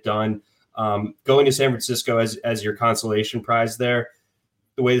couldn't get it done. Going to San Francisco as your consolation prize there,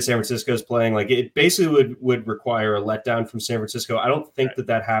 the way that San Francisco is playing, like it basically would require a letdown from San Francisco. I don't think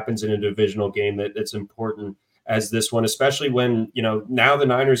that happens in a divisional game that's important as this one, especially when, now the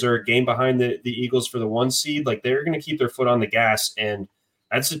Niners are a game behind the Eagles for the 1 seed. Like, they're going to keep their foot on the gas, and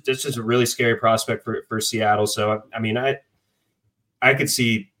that's just a really scary prospect for Seattle. So, I mean, I could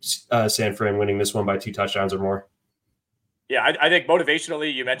see San Fran winning this one by 2 touchdowns or more. Yeah, I think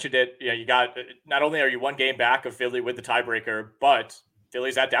motivationally, you mentioned it. You got, not only are you 1 game back of Philly with the tiebreaker, but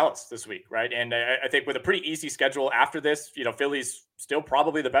Philly's at Dallas this week, right? And I think with a pretty easy schedule after this, Philly's still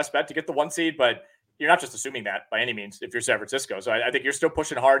probably the best bet to get the 1 seed, but you're not just assuming that by any means if you're San Francisco. So I think you're still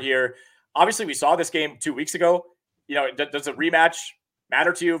pushing hard here. Obviously, we saw this game 2 weeks ago. Does a rematch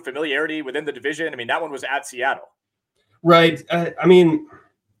matter to you? Familiarity within the division? I mean, that one was at Seattle. Right. I mean,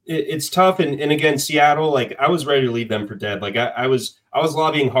 it's tough. And again, Seattle, like, I was ready to leave them for dead. Like, I was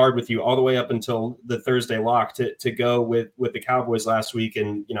lobbying hard with you all the way up until the Thursday lock to go with the Cowboys last week.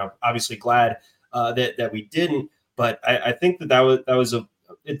 And, obviously glad that we didn't. But I think that was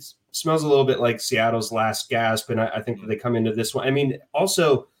it smells a little bit like Seattle's last gasp. And I think that they come into this one. I mean,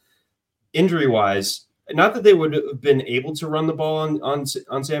 also injury wise, not that they would have been able to run the ball on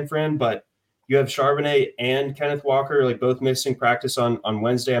San Fran, but you have Charbonnet and Kenneth Walker, like, both missing practice on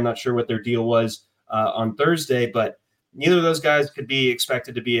Wednesday. I'm not sure what their deal was on Thursday, but neither of those guys could be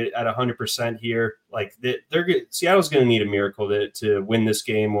expected to be at 100% here. Like, Seattle's going to need a miracle to win this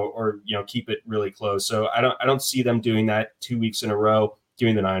game or keep it really close. So I don't see them doing that 2 weeks in a row,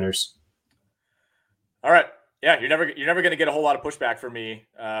 doing the Niners. All right. Yeah, you're never going to get a whole lot of pushback from me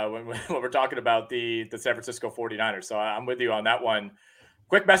when we're talking about the San Francisco 49ers. So I'm with you on that one.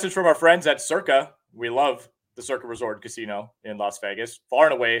 Quick message from our friends at Circa. We love the Circa Resort Casino in Las Vegas. Far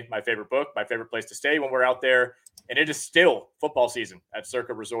and away my favorite book, my favorite place to stay when we're out there. And it is still football season at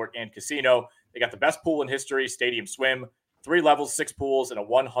Circa Resort and Casino. They got the best pool in history, Stadium Swim, 3 levels, 6 pools, and a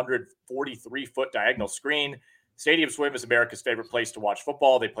 143-foot diagonal screen. Stadium Swim is America's favorite place to watch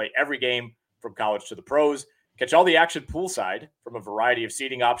football. They play every game from college to the pros. Catch all the action poolside from a variety of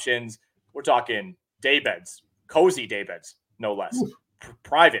seating options. We're talking day beds, cozy day beds, no less.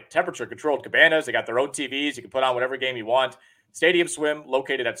 Private, temperature-controlled cabanas. They got their own TVs. You can put on whatever game you want. Stadium Swim,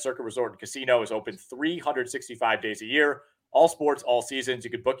 located at Circa Resort and Casino, is open 365 days a year. All sports, all seasons.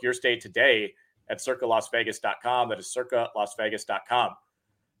 You can book your stay today at circalasvegas.com. That is circalasvegas.com.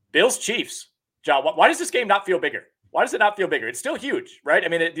 Bills Chiefs. John, why does this game not feel bigger? Why does it not feel bigger? It's still huge, right? I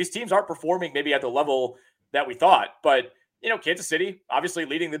mean, these teams aren't performing maybe at the level that we thought, but Kansas City obviously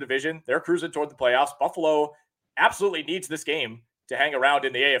leading the division. They're cruising toward the playoffs. Buffalo absolutely needs this game to hang around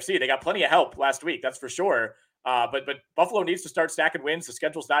in the AFC. They got plenty of help last week, that's for sure. But Buffalo needs to start stacking wins. The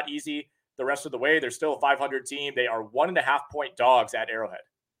schedule's not easy. the rest of the way. They're still a 500 team. They are 1.5-point dogs at Arrowhead.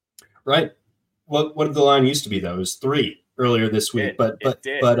 Right. What did the line used to be though? It was 3 earlier this week.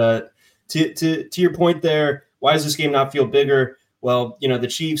 To your point there, why does this game not feel bigger? Well, the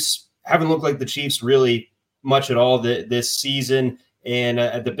Chiefs haven't looked like the Chiefs really much at all this season. And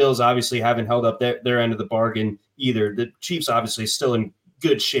the Bills obviously haven't held up their end of the bargain either. The Chiefs obviously still in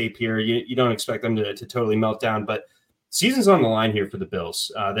good shape here. You don't expect them to totally melt down, but season's on the line here for the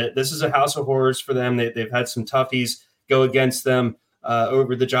Bills. This is a house of horrors for them. They've had some toughies go against them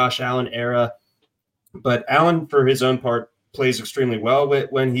over the Josh Allen era. But Allen, for his own part, plays extremely well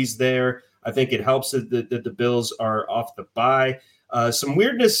when he's there. I think it helps that the Bills are off the bye. Some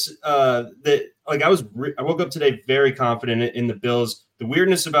weirdness that I woke up today very confident in the Bills. The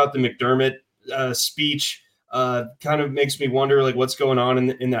weirdness about the McDermott speech kind of makes me wonder what's going on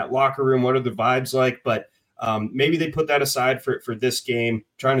in that locker room. What are the vibes like? But maybe they put that aside for this game,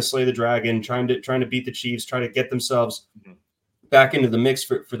 trying to slay the dragon, trying to beat the Chiefs, trying to get themselves back into the mix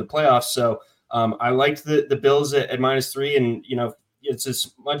for the playoffs. So I liked the Bills at -3, and it's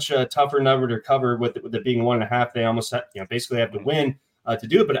a much tougher number to cover with it being 1.5. They almost basically have to win to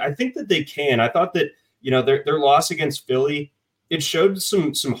do it, but I think that they can. I thought that their loss against Philly, it showed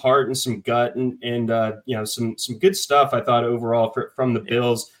some heart and some gut and some good stuff. I thought overall from the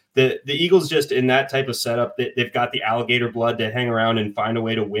Bills. The Eagles, just in that type of setup, they've got the alligator blood to hang around and find a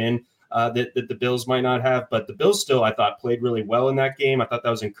way to win that the Bills might not have. But the Bills still, I thought, played really well in that game. I thought that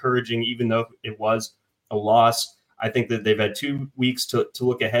was encouraging, even though it was a loss. I think that they've had 2 weeks to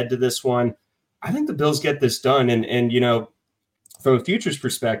look ahead to this one. I think the Bills get this done. And from a futures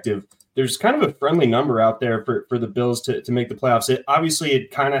perspective, there's kind of a friendly number out there for the Bills to make the playoffs.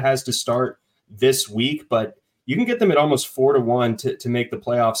 It kind of has to start this week, but you can get them at almost 4-1 to make the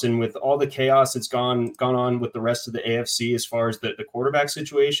playoffs. And with all the chaos that's gone on with the rest of the AFC, as far as the quarterback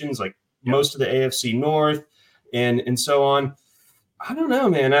situations, most of the AFC North and so on, I don't know,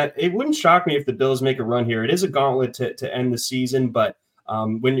 man. It wouldn't shock me if the Bills make a run here. It is a gauntlet to end the season, but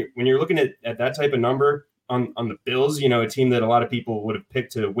when you're looking at that type of number on the Bills, a team that a lot of people would have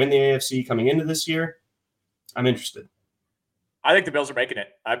picked to win the AFC coming into this year, I'm interested. I think the Bills are making it.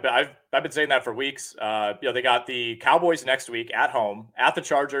 I've been saying that for weeks. They got the Cowboys next week at home, at the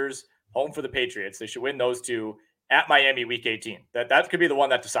Chargers, home for the Patriots. They should win those two, at Miami week 18. That could be the one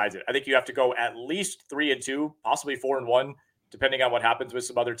that decides it. I think you have to go at least 3-2, possibly 4-1, depending on what happens with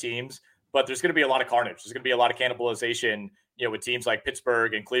some other teams. But there's going to be a lot of carnage. There's going to be a lot of cannibalization, with teams like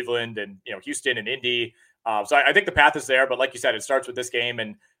Pittsburgh and Cleveland and Houston and Indy. So I think the path is there. But like you said, it starts with this game,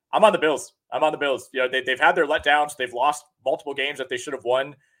 and I'm on the Bills. They've had their letdowns. They've lost multiple games that they should have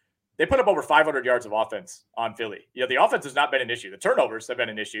won. They put up over 500 yards of offense on Philly. The offense has not been an issue. The turnovers have been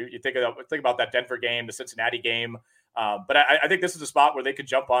an issue. You think about that Denver game, the Cincinnati game. But I think this is a spot where they could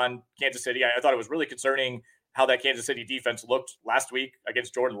jump on Kansas City. I thought it was really concerning how that Kansas City defense looked last week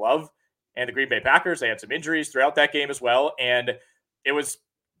against Jordan Love and the Green Bay Packers. They had some injuries throughout that game as well. And it was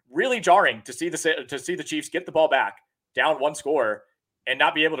really jarring to see the Chiefs get the ball back down 1 score and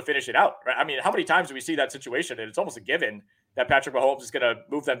not be able to finish it out. Right? I mean, how many times do we see that situation? And it's almost a given that Patrick Mahomes is going to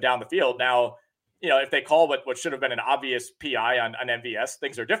move them down the field. Now, if they call what should have been an obvious PI on MVS,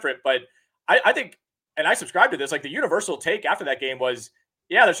 things are different. But I think, and I subscribe to this, the universal take after that game was,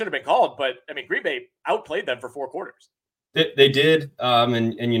 yeah, that should have been called. But I mean, Green Bay outplayed them for 4 quarters. They did.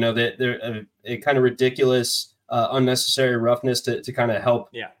 They're a kind of ridiculous, unnecessary roughness to kind of help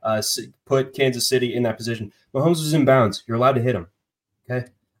put Kansas City in that position. Mahomes was in bounds. You're allowed to hit him. Okay.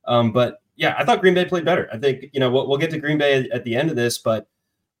 But yeah, I thought Green Bay played better. I think, we'll get to Green Bay at the end of this, but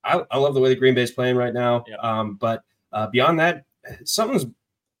I love the way the Green Bay is playing right now. Yep. But beyond that,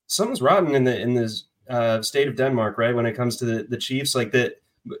 something's rotten in this state of Denmark, right? When it comes to the Chiefs,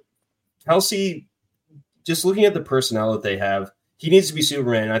 Kelsey, just looking at the personnel that they have, he needs to be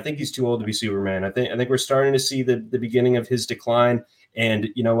Superman. I think he's too old to be Superman. I think we're starting to see the beginning of his decline. And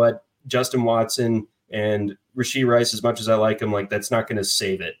you know what? Justin Watson and Rashee Rice, as much as I like him, that's not going to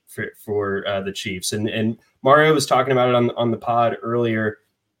save it for the Chiefs. And Mario was talking about it on the pod earlier.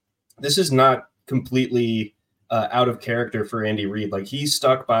 This is not completely out of character for Andy Reid. He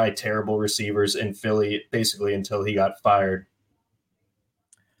stuck by terrible receivers in Philly basically until he got fired.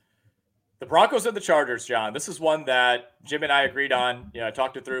 The Broncos and the Chargers, John. This is one that Jim and I agreed on. I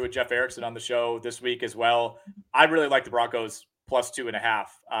talked it through with Jeff Erickson on the show this week as well. I really like the Broncos plus 2.5.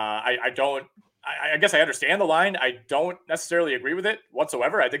 I guess I understand the line. I don't necessarily agree with it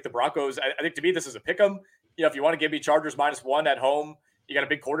whatsoever. I think the Broncos, I think to me, this is a pick 'em. If you want to give me Chargers -1 at home, you got a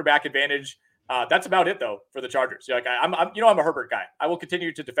big quarterback advantage. That's about it though for the Chargers. I'm a Herbert guy. I will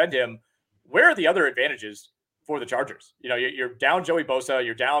continue to defend him. Where are the other advantages for the Chargers. You're down Joey Bosa.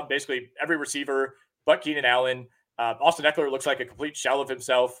 You're down basically every receiver but Keenan Allen. Austin Eckler looks like a complete shell of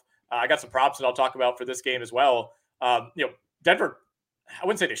himself. I got some props that I'll talk about for this game as well. Denver, I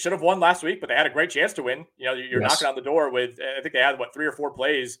wouldn't say they should have won last week, but they had a great chance to win. You're knocking on the door with, I think they had 3 or 4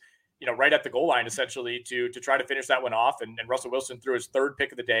 plays, right at the goal line essentially to try to finish that one off. And Russell Wilson threw his 3rd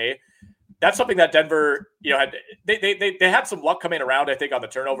pick of the day. That's something that Denver, had. They had some luck coming around, I think, on the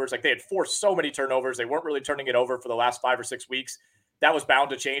turnovers. Like they had forced so many turnovers. They weren't really turning it over for the last 5 or 6 weeks. That was bound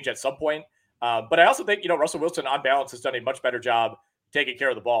to change at some point. But I also think, Russell Wilson on balance has done a much better job taking care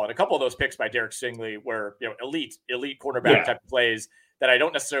of the ball. And a couple of those picks by Derek Stingley were, elite cornerback type of plays that I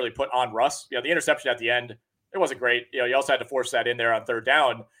don't necessarily put on Russ. The interception at the end, it wasn't great. You also had to force that in there on 3rd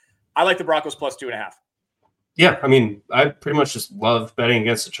down. I like the Broncos plus 2.5. Yeah, I mean, I pretty much just love betting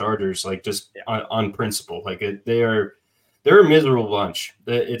against the Chargers, like just on principle. Like they're a miserable bunch.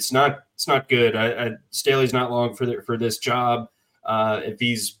 It's not good. Staley's not long for this job. If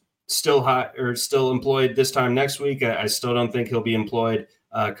he's still hot or still employed this time next week, I still don't think he'll be employed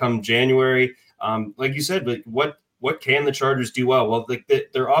come January. Like you said, but what can the Chargers do well? Well,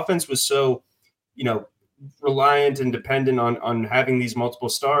 their offense was so, reliant and dependent on having these multiple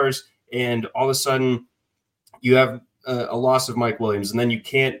stars, and all of a sudden you have a loss of Mike Williams, and then you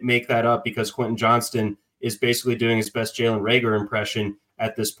can't make that up because Quentin Johnston is basically doing his best Jalen Reagor impression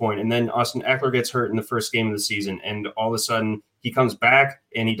at this point. And then Austin Eckler gets hurt in the first game of the season, and all of a sudden he comes back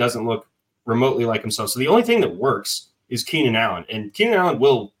and he doesn't look remotely like himself. So the only thing that works is Keenan Allen, and Keenan Allen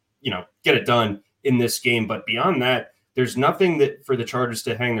will, get it done in this game. But beyond that, there's nothing that for the Chargers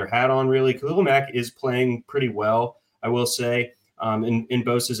to hang their hat on, really. Khalil Mack is playing pretty well, I will say, in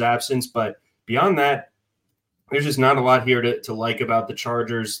Bosa's absence. But beyond that, there's just not a lot here to like about the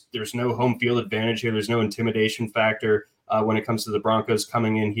Chargers. There's no home field advantage here. There's no intimidation factor when it comes to the Broncos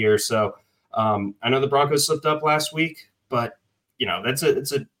coming in here. So I know the Broncos slipped up last week, but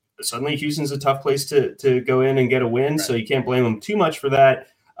suddenly Houston's a tough place to go in and get a win. Right. So you can't blame them too much for that.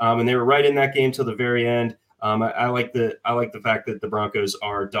 And they were right in that game till the very end. I like the fact that the Broncos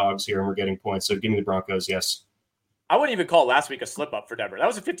are dogs here and we're getting points. So give me the Broncos. Yes. I wouldn't even call last week a slip up for Denver. That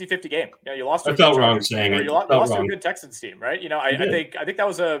was a 50-50 game. You lost. I felt wrong saying it. You lost to a good Texans team, right? I think that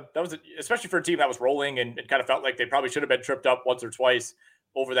was especially for a team that was rolling and kind of felt like they probably should have been tripped up once or twice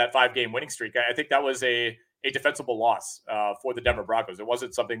over that 5-game winning streak. I think that was a defensible loss for the Denver Broncos. It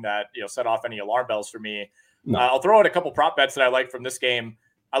wasn't something that set off any alarm bells for me. No. I'll throw out a couple prop bets that I like from this game.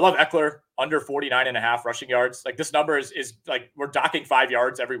 I love Eckler under 49.5 rushing yards. Like this number is like we're docking 5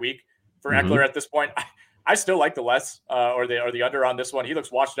 yards every week for Eckler at this point. I still like the less or the under on this one. He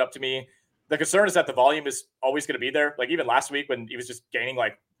looks washed up to me. The concern is that the volume is always going to be there. Like even last week when he was just gaining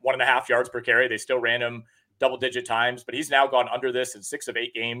like 1.5 yards per carry, they still ran him double-digit times. But he's now gone under this in 6 of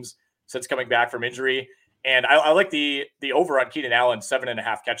 8 games since coming back from injury. And I like the over on Keenan Allen,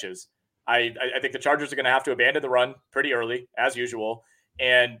 7.5 catches. I think the Chargers are going to have to abandon the run pretty early, as usual.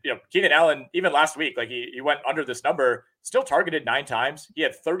 And, Keenan Allen, even last week, like he went under this number, still targeted 9 times. He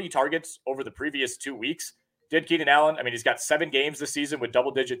had 30 targets over the previous 2 weeks. Did Keenan Allen? I mean, he's got 7 games this season with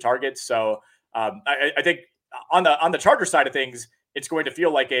double-digit targets. So I think on the Charger side of things, it's going to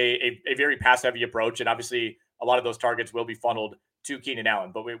feel like a very pass-heavy approach. And obviously, a lot of those targets will be funneled to Keenan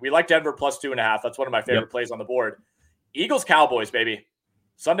Allen. But we like Denver plus 2.5. That's one of my favorite plays on the board. Eagles-Cowboys, baby.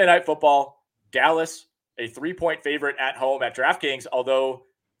 Sunday Night Football. Dallas, a 3-point favorite at home at DraftKings, although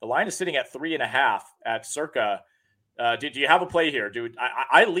the line is sitting at 3.5 at Circa. Do you have a play here, dude?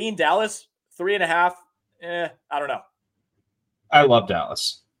 I lean Dallas 3.5. I don't know. I love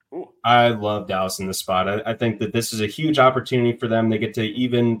Dallas. Ooh. I love Dallas in this spot. I think that this is a huge opportunity for them. They get to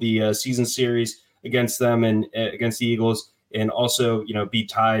even the season series against them and against the Eagles, and also be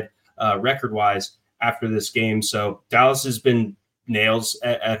tied record-wise after this game. So Dallas has been nails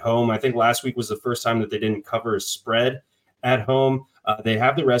at home. I think last week was the first time that they didn't cover a spread at home. They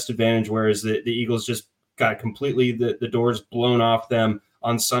have the rest advantage, whereas the Eagles just got completely the doors blown off them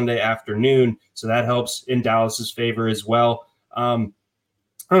on Sunday afternoon. So that helps in Dallas's favor as well. I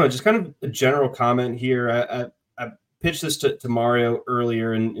don't know, just kind of a general comment here. I pitched this to Mario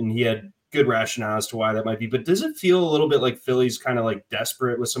earlier, and he had good rationale as to why that might be. But does it feel a little bit like Philly's kind of like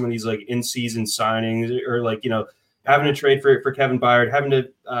desperate with some of these like in-season signings, or like, having to trade for Kevin Byard, having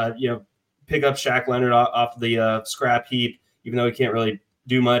to, pick up Shaq Leonard off the scrap heap, even though he can't really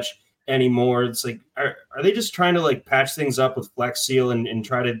do much anymore? It's like, are they just trying to like patch things up with Flex Seal and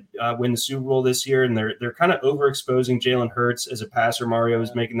try to win the Super Bowl this year? And they're kind of overexposing Jalen Hurts as a passer. Mario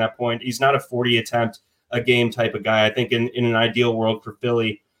is making that point. He's not a 40 attempt a game type of guy. I think in an ideal world for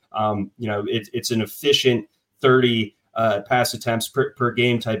Philly, it's an efficient 30 pass attempts per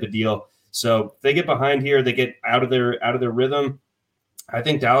game type of deal. So if they get behind here, they get out of their rhythm. I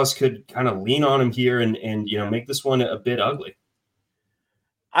think Dallas could kind of lean on him here and make this one a bit ugly.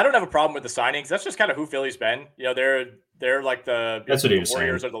 I don't have a problem with the signings. That's just kind of who Philly's been. They're like the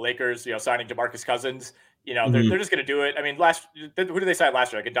Warriors or the Lakers. Signing DeMarcus Cousins. They're just going to do it. I mean, who did they sign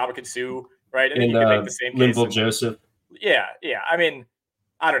last year? Like Ndamukong Suh, right? And you can make the same case. Linval Joseph. Yeah. I mean,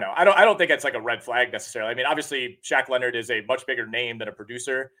 I don't know. I don't think it's like a red flag necessarily. I mean, obviously, Shaq Leonard is a much bigger name than a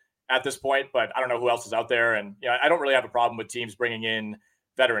producer at this point, but I don't know who else is out there. And I don't really have a problem with teams bringing in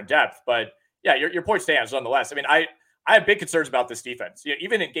veteran depth. But yeah, your point stands nonetheless. I mean, I have big concerns about this defense.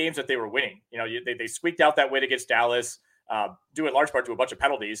 Even in games that they were winning, they squeaked out that win against Dallas, due in large part to a bunch of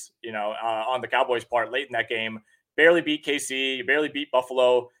penalties, on the Cowboys' part late in that game. Barely beat KC, barely beat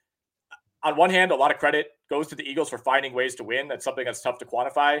Buffalo. On one hand, a lot of credit goes to the Eagles for finding ways to win. That's something that's tough to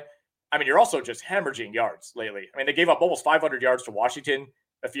quantify. I mean, you're also just hemorrhaging yards lately. I mean, they gave up almost 500 yards to Washington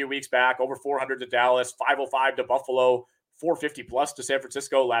a few weeks back, over 400 to Dallas, 505 to Buffalo, 450 plus to San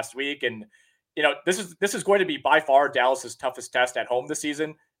Francisco last week. And this is going to be by far Dallas's toughest test at home this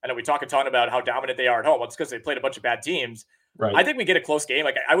season. I know we talk a ton about how dominant they are at home. Well, it's because they played a bunch of bad teams. Right. I think we get a close game.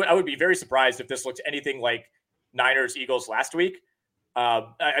 Like I would be very surprised if this looks anything like Niners Eagles last week.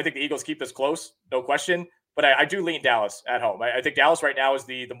 I think the Eagles keep this close, no question. But I do lean Dallas at home. I think Dallas right now is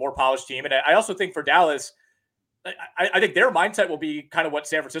the more polished team, and I also think for Dallas, I think their mindset will be kind of what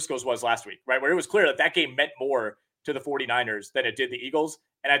San Francisco's was last week, right? Where it was clear that game meant more to the 49ers than it did the Eagles.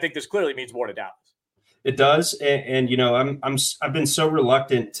 And I think this clearly means more to Dallas. It does. And I've been so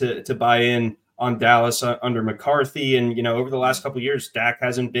reluctant to buy in on Dallas under McCarthy. And, over the last couple of years, Dak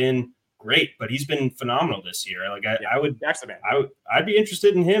hasn't been great, but he's been phenomenal this year. Like I'd be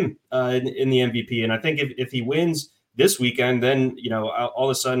interested in him in the MVP. And I think if he wins this weekend, then, all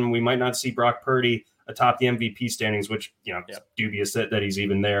of a sudden we might not see Brock Purdy atop the MVP standings, which, it's dubious that he's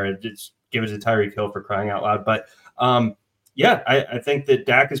even there. It's give it to Tyreek Hill for crying out loud. But I think that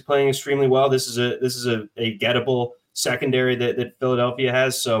Dak is playing extremely well. This is a gettable secondary that Philadelphia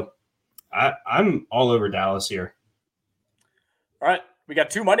has. So I'm all over Dallas here. All right. We got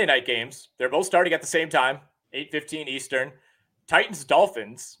 2 Monday night games. They're both starting at the same time, 8:15 Eastern.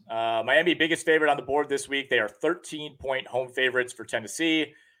 Titans-Dolphins. Miami, biggest favorite on the board this week. They are 13-point home favorites for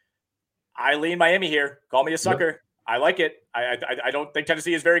Tennessee. I lean Miami here. Call me a sucker. Yep. I like it. I don't think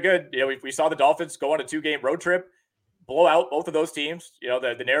Tennessee is very good. We saw the Dolphins go on a 2-game road trip, blow out both of those teams.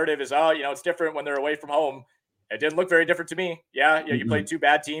 The narrative is, it's different when they're away from home. It didn't look very different to me. You played 2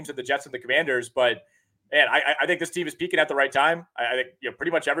 bad teams in the Jets and the Commanders, but man, I think this team is peaking at the right time. I think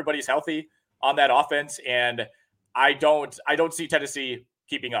pretty much everybody's healthy on that offense, and I don't see Tennessee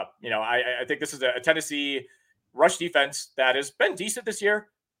keeping up. I think this is a Tennessee rush defense that has been decent this year.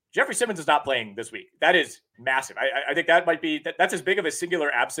 Jeffrey Simmons is not playing this week. That is massive. I think that might be that's as big of a singular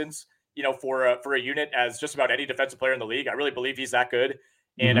absence, for a unit as just about any defensive player in the league. I really believe he's that good,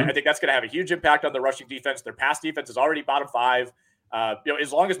 and I think that's going to have a huge impact on the rushing defense. Their pass defense is already bottom 5.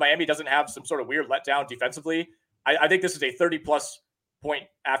 As long as Miami doesn't have some sort of weird letdown defensively, I think this is a 30-plus point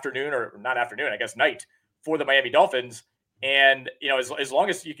afternoon, or not afternoon, I guess night for the Miami Dolphins. And, as long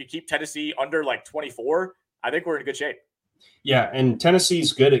as you can keep Tennessee under like 24, I think we're in good shape. Yeah, and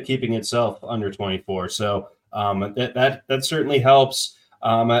Tennessee's good at keeping itself under 24. So that certainly helps.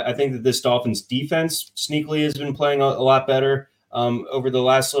 I think that this Dolphins defense sneakily has been playing a lot better over the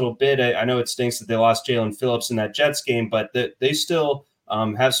last little bit. I know it stinks that they lost Jalen Phillips in that Jets game, but they still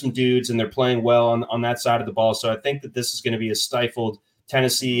have some dudes, and they're playing well on that side of the ball. So I think that this is going to be a stifled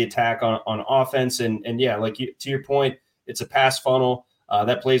Tennessee attack on offense. And to your point, it's a pass funnel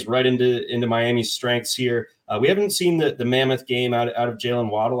that plays right into Miami's strengths here. We haven't seen the mammoth game out of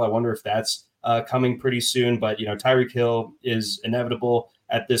Jalen Waddle. I wonder if that's coming pretty soon. But, Tyreek Hill is inevitable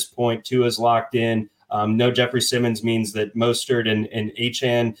at this point. Tua is locked in. No Jeffrey Simmons means that Mostert and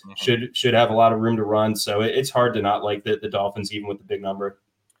Achane should have a lot of room to run. So it's hard to not like the Dolphins, even with the big number.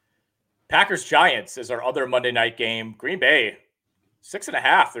 Packers-Giants is our other Monday night game. Green Bay,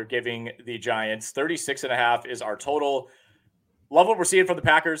 6.5. They're giving the Giants. 36.5 is our total. Love what we're seeing from the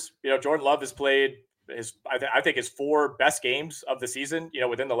Packers. Jordan Love has played I think his 4 best games of the season,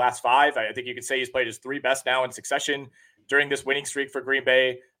 within the last 5. I think you could say he's played his 3 best now in succession during this winning streak for Green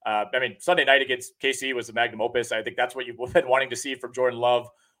Bay. Sunday night against KC was the magnum opus. I think that's what you've been wanting to see from Jordan Love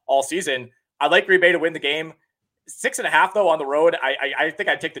all season. I'd like Green Bay to win the game. 6.5 though on the road. I think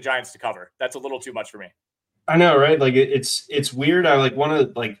I'd take the Giants to cover. That's a little too much for me. I know, right? Like it's weird. I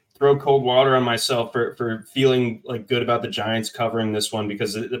want to throw cold water on myself for feeling good about the Giants covering this one,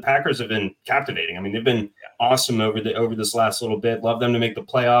 because the Packers have been captivating. I mean, they've been awesome over this last little bit. Love them to make the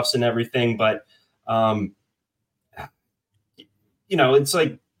playoffs and everything, but it's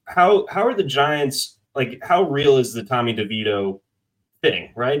like how are the Giants, like, how real is the Tommy DeVito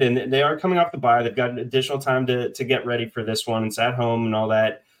thing, right? And they are coming off the bye. They've got additional time to get ready for this one. It's at home and all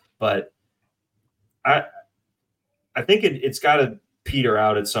that. But I think it's got to peter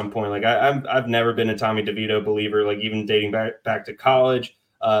out at some point. Like I've never been a Tommy DeVito believer, like even dating back to college.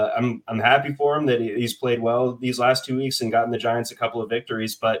 I'm happy for him that he's played well these last 2 weeks and gotten the Giants a couple of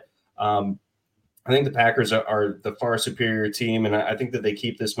victories. But I think the Packers are the far superior team, and I think that they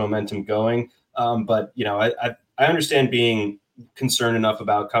keep this momentum going. But I understand being concerned enough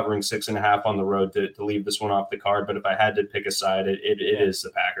about covering 6.5 on the road to leave this one off the card. But if I had to pick a side, it is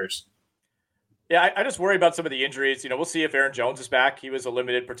the Packers. Yeah, I just worry about some of the injuries. We'll see if Aaron Jones is back. He was a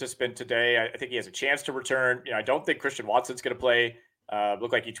limited participant today. I think he has a chance to return. I don't think Christian Watson's going to play.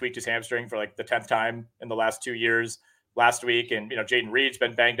 Looked like he tweaked his hamstring for like the 10th time in the last 2 years last week. And, Jaden Reed's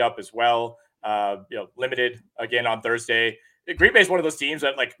been banged up as well. Limited again on Thursday. Green Bay is one of those teams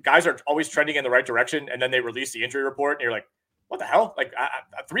that like guys are always trending in the right direction. And then they release the injury report and you're like, what the hell? Like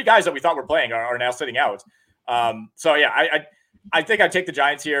 3 guys that we thought were playing are now sitting out. I think I'd take the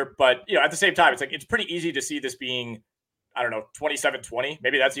Giants here, but at the same time, it's pretty easy to see this being, 27-20.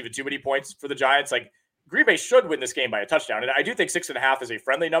 Maybe that's even too many points for the Giants. Like Green Bay should win this game by a touchdown. And I do think 6.5 is a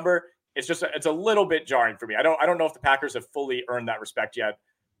friendly number. It's a little bit jarring for me. I don't know if the Packers have fully earned that respect yet,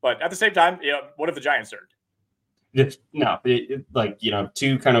 but at the same time, what have the Giants earned? No,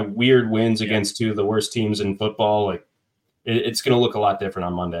 two kind of weird wins against two of the worst teams in football. Like it's going to look a lot different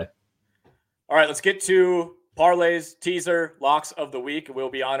on Monday. All right, let's get to parlays, teaser, locks of the week. We'll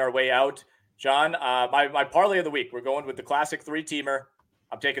be on our way out. John, my parlay of the week, we're going with the classic 3-teamer.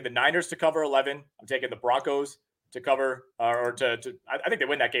 I'm taking the Niners to cover 11. I'm taking the Broncos to cover, I think they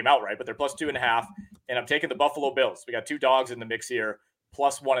win that game outright, but they're plus 2.5. And I'm taking the Buffalo Bills. We got 2 dogs in the mix here,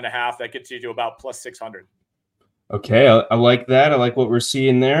 plus 1.5. That gets you to about plus 600. Okay, I like that. I like what we're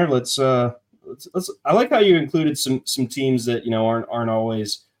seeing there. Let's. I like how you included some teams that aren't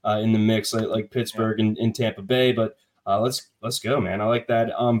always in the mix, like Pittsburgh and Tampa Bay. But let's go, man. I like that.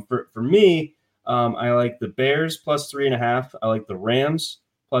 For me, I like the Bears plus 3.5. I like the Rams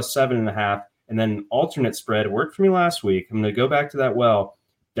plus 7.5. And then alternate spread worked for me last week. I'm going to go back to that. Well,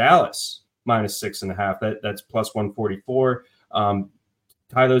 Dallas minus 6.5. That's plus 144.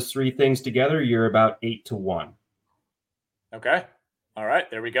 Tie those 3 things together, you're about 8-1. Okay. All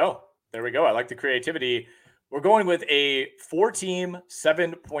right. There we go. I like the creativity. We're going with a 4-team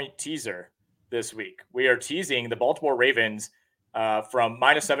 7-point teaser this week. We are teasing the Baltimore Ravens from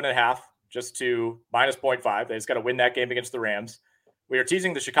minus 7.5 just to minus 0.5. They just got to win that game against the Rams. We are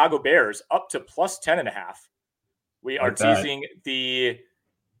teasing the Chicago Bears up to plus 10.5. We are teasing the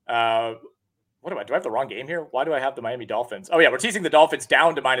do I have the wrong game here? Why do I have the Miami Dolphins? Oh yeah, we're teasing the Dolphins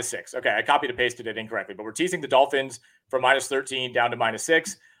down to minus 6. Okay, I copied and pasted it incorrectly, but we're teasing the Dolphins from minus 13 down to minus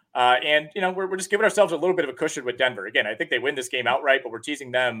 6. And we're just giving ourselves a little bit of a cushion with Denver. Again, I think they win this game outright, but we're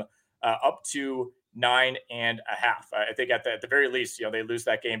teasing them up to 9.5. I think at the very least, they lose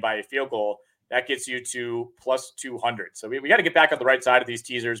that game by a field goal. That gets you to plus 200. So we got to get back on the right side of these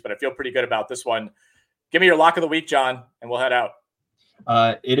teasers, but I feel pretty good about this one. Give me your lock of the week, John, and we'll head out.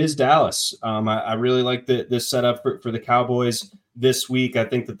 It is Dallas. I really like this setup for the Cowboys this week. I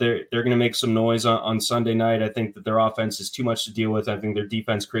think that they're going to make some noise on Sunday night. I think that their offense is too much to deal with. I think their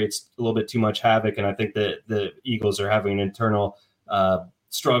defense creates a little bit too much havoc, and I think that the Eagles are having an internal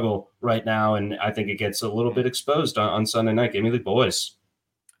struggle right now, and I think it gets a little bit exposed on Sunday night. Give me the boys.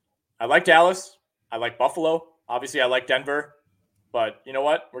 I like Dallas. I like Buffalo. Obviously, I like Denver. But you know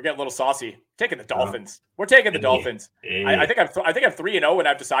what? We're getting a little saucy. Taking the Dolphins. We're taking the Dolphins. I think I'm 3-0, and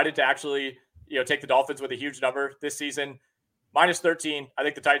I've decided to actually take the Dolphins with a huge number this season. Minus 13. I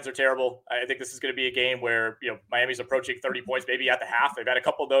think the Titans are terrible. I think this is going to be a game where Miami's approaching 30 points, maybe at the half. They've had a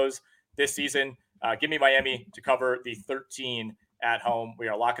couple of those this season. Give me Miami to cover the 13 at home. We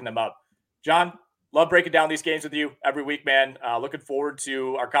are locking them up. John, love breaking down these games with you every week, man. Looking forward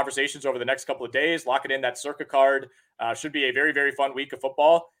to our conversations over the next couple of days. Locking in that Circa card. Should be a very, very fun week of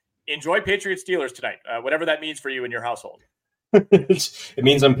football. Enjoy Patriots Steelers tonight, whatever that means for you and your household. It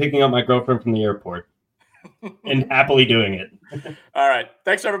means I'm picking up my girlfriend from the airport and happily doing it. All right.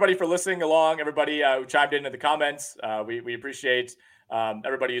 Thanks, everybody, for listening along. Everybody who chimed in the comments. We appreciate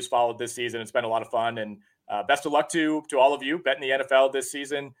everybody who's followed this season. It's been a lot of fun. And best of luck to all of you betting the NFL this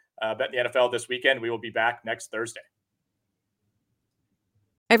season, betting the NFL this weekend. We will be back next Thursday.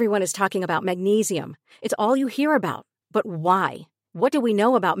 Everyone is talking about magnesium. It's all you hear about. But why? What do we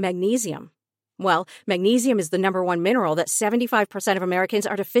know about magnesium? Well, magnesium is the number 1 mineral that 75% of Americans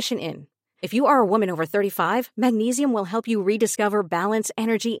are deficient in. If you are a woman over 35, magnesium will help you rediscover balance,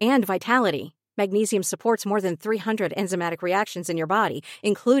 energy, and vitality. Magnesium supports more than 300 enzymatic reactions in your body,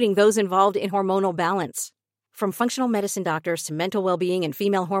 including those involved in hormonal balance. From functional medicine doctors to mental well-being and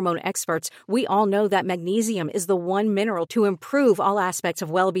female hormone experts, we all know that magnesium is the one mineral to improve all aspects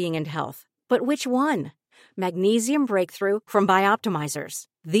of well-being and health. But which one? Magnesium Breakthrough from Bioptimizers,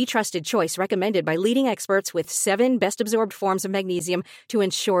 the trusted choice recommended by leading experts with 7 best-absorbed forms of magnesium to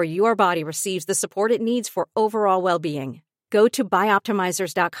ensure your body receives the support it needs for overall well-being. Go to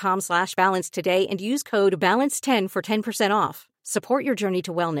bioptimizers.com/balance today and use code BALANCE10 for 10% off. Support your journey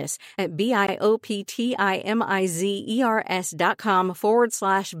to wellness at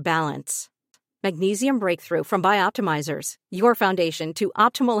bioptimizers.com/balance. Magnesium Breakthrough from Bioptimizers, your foundation to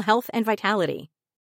optimal health and vitality.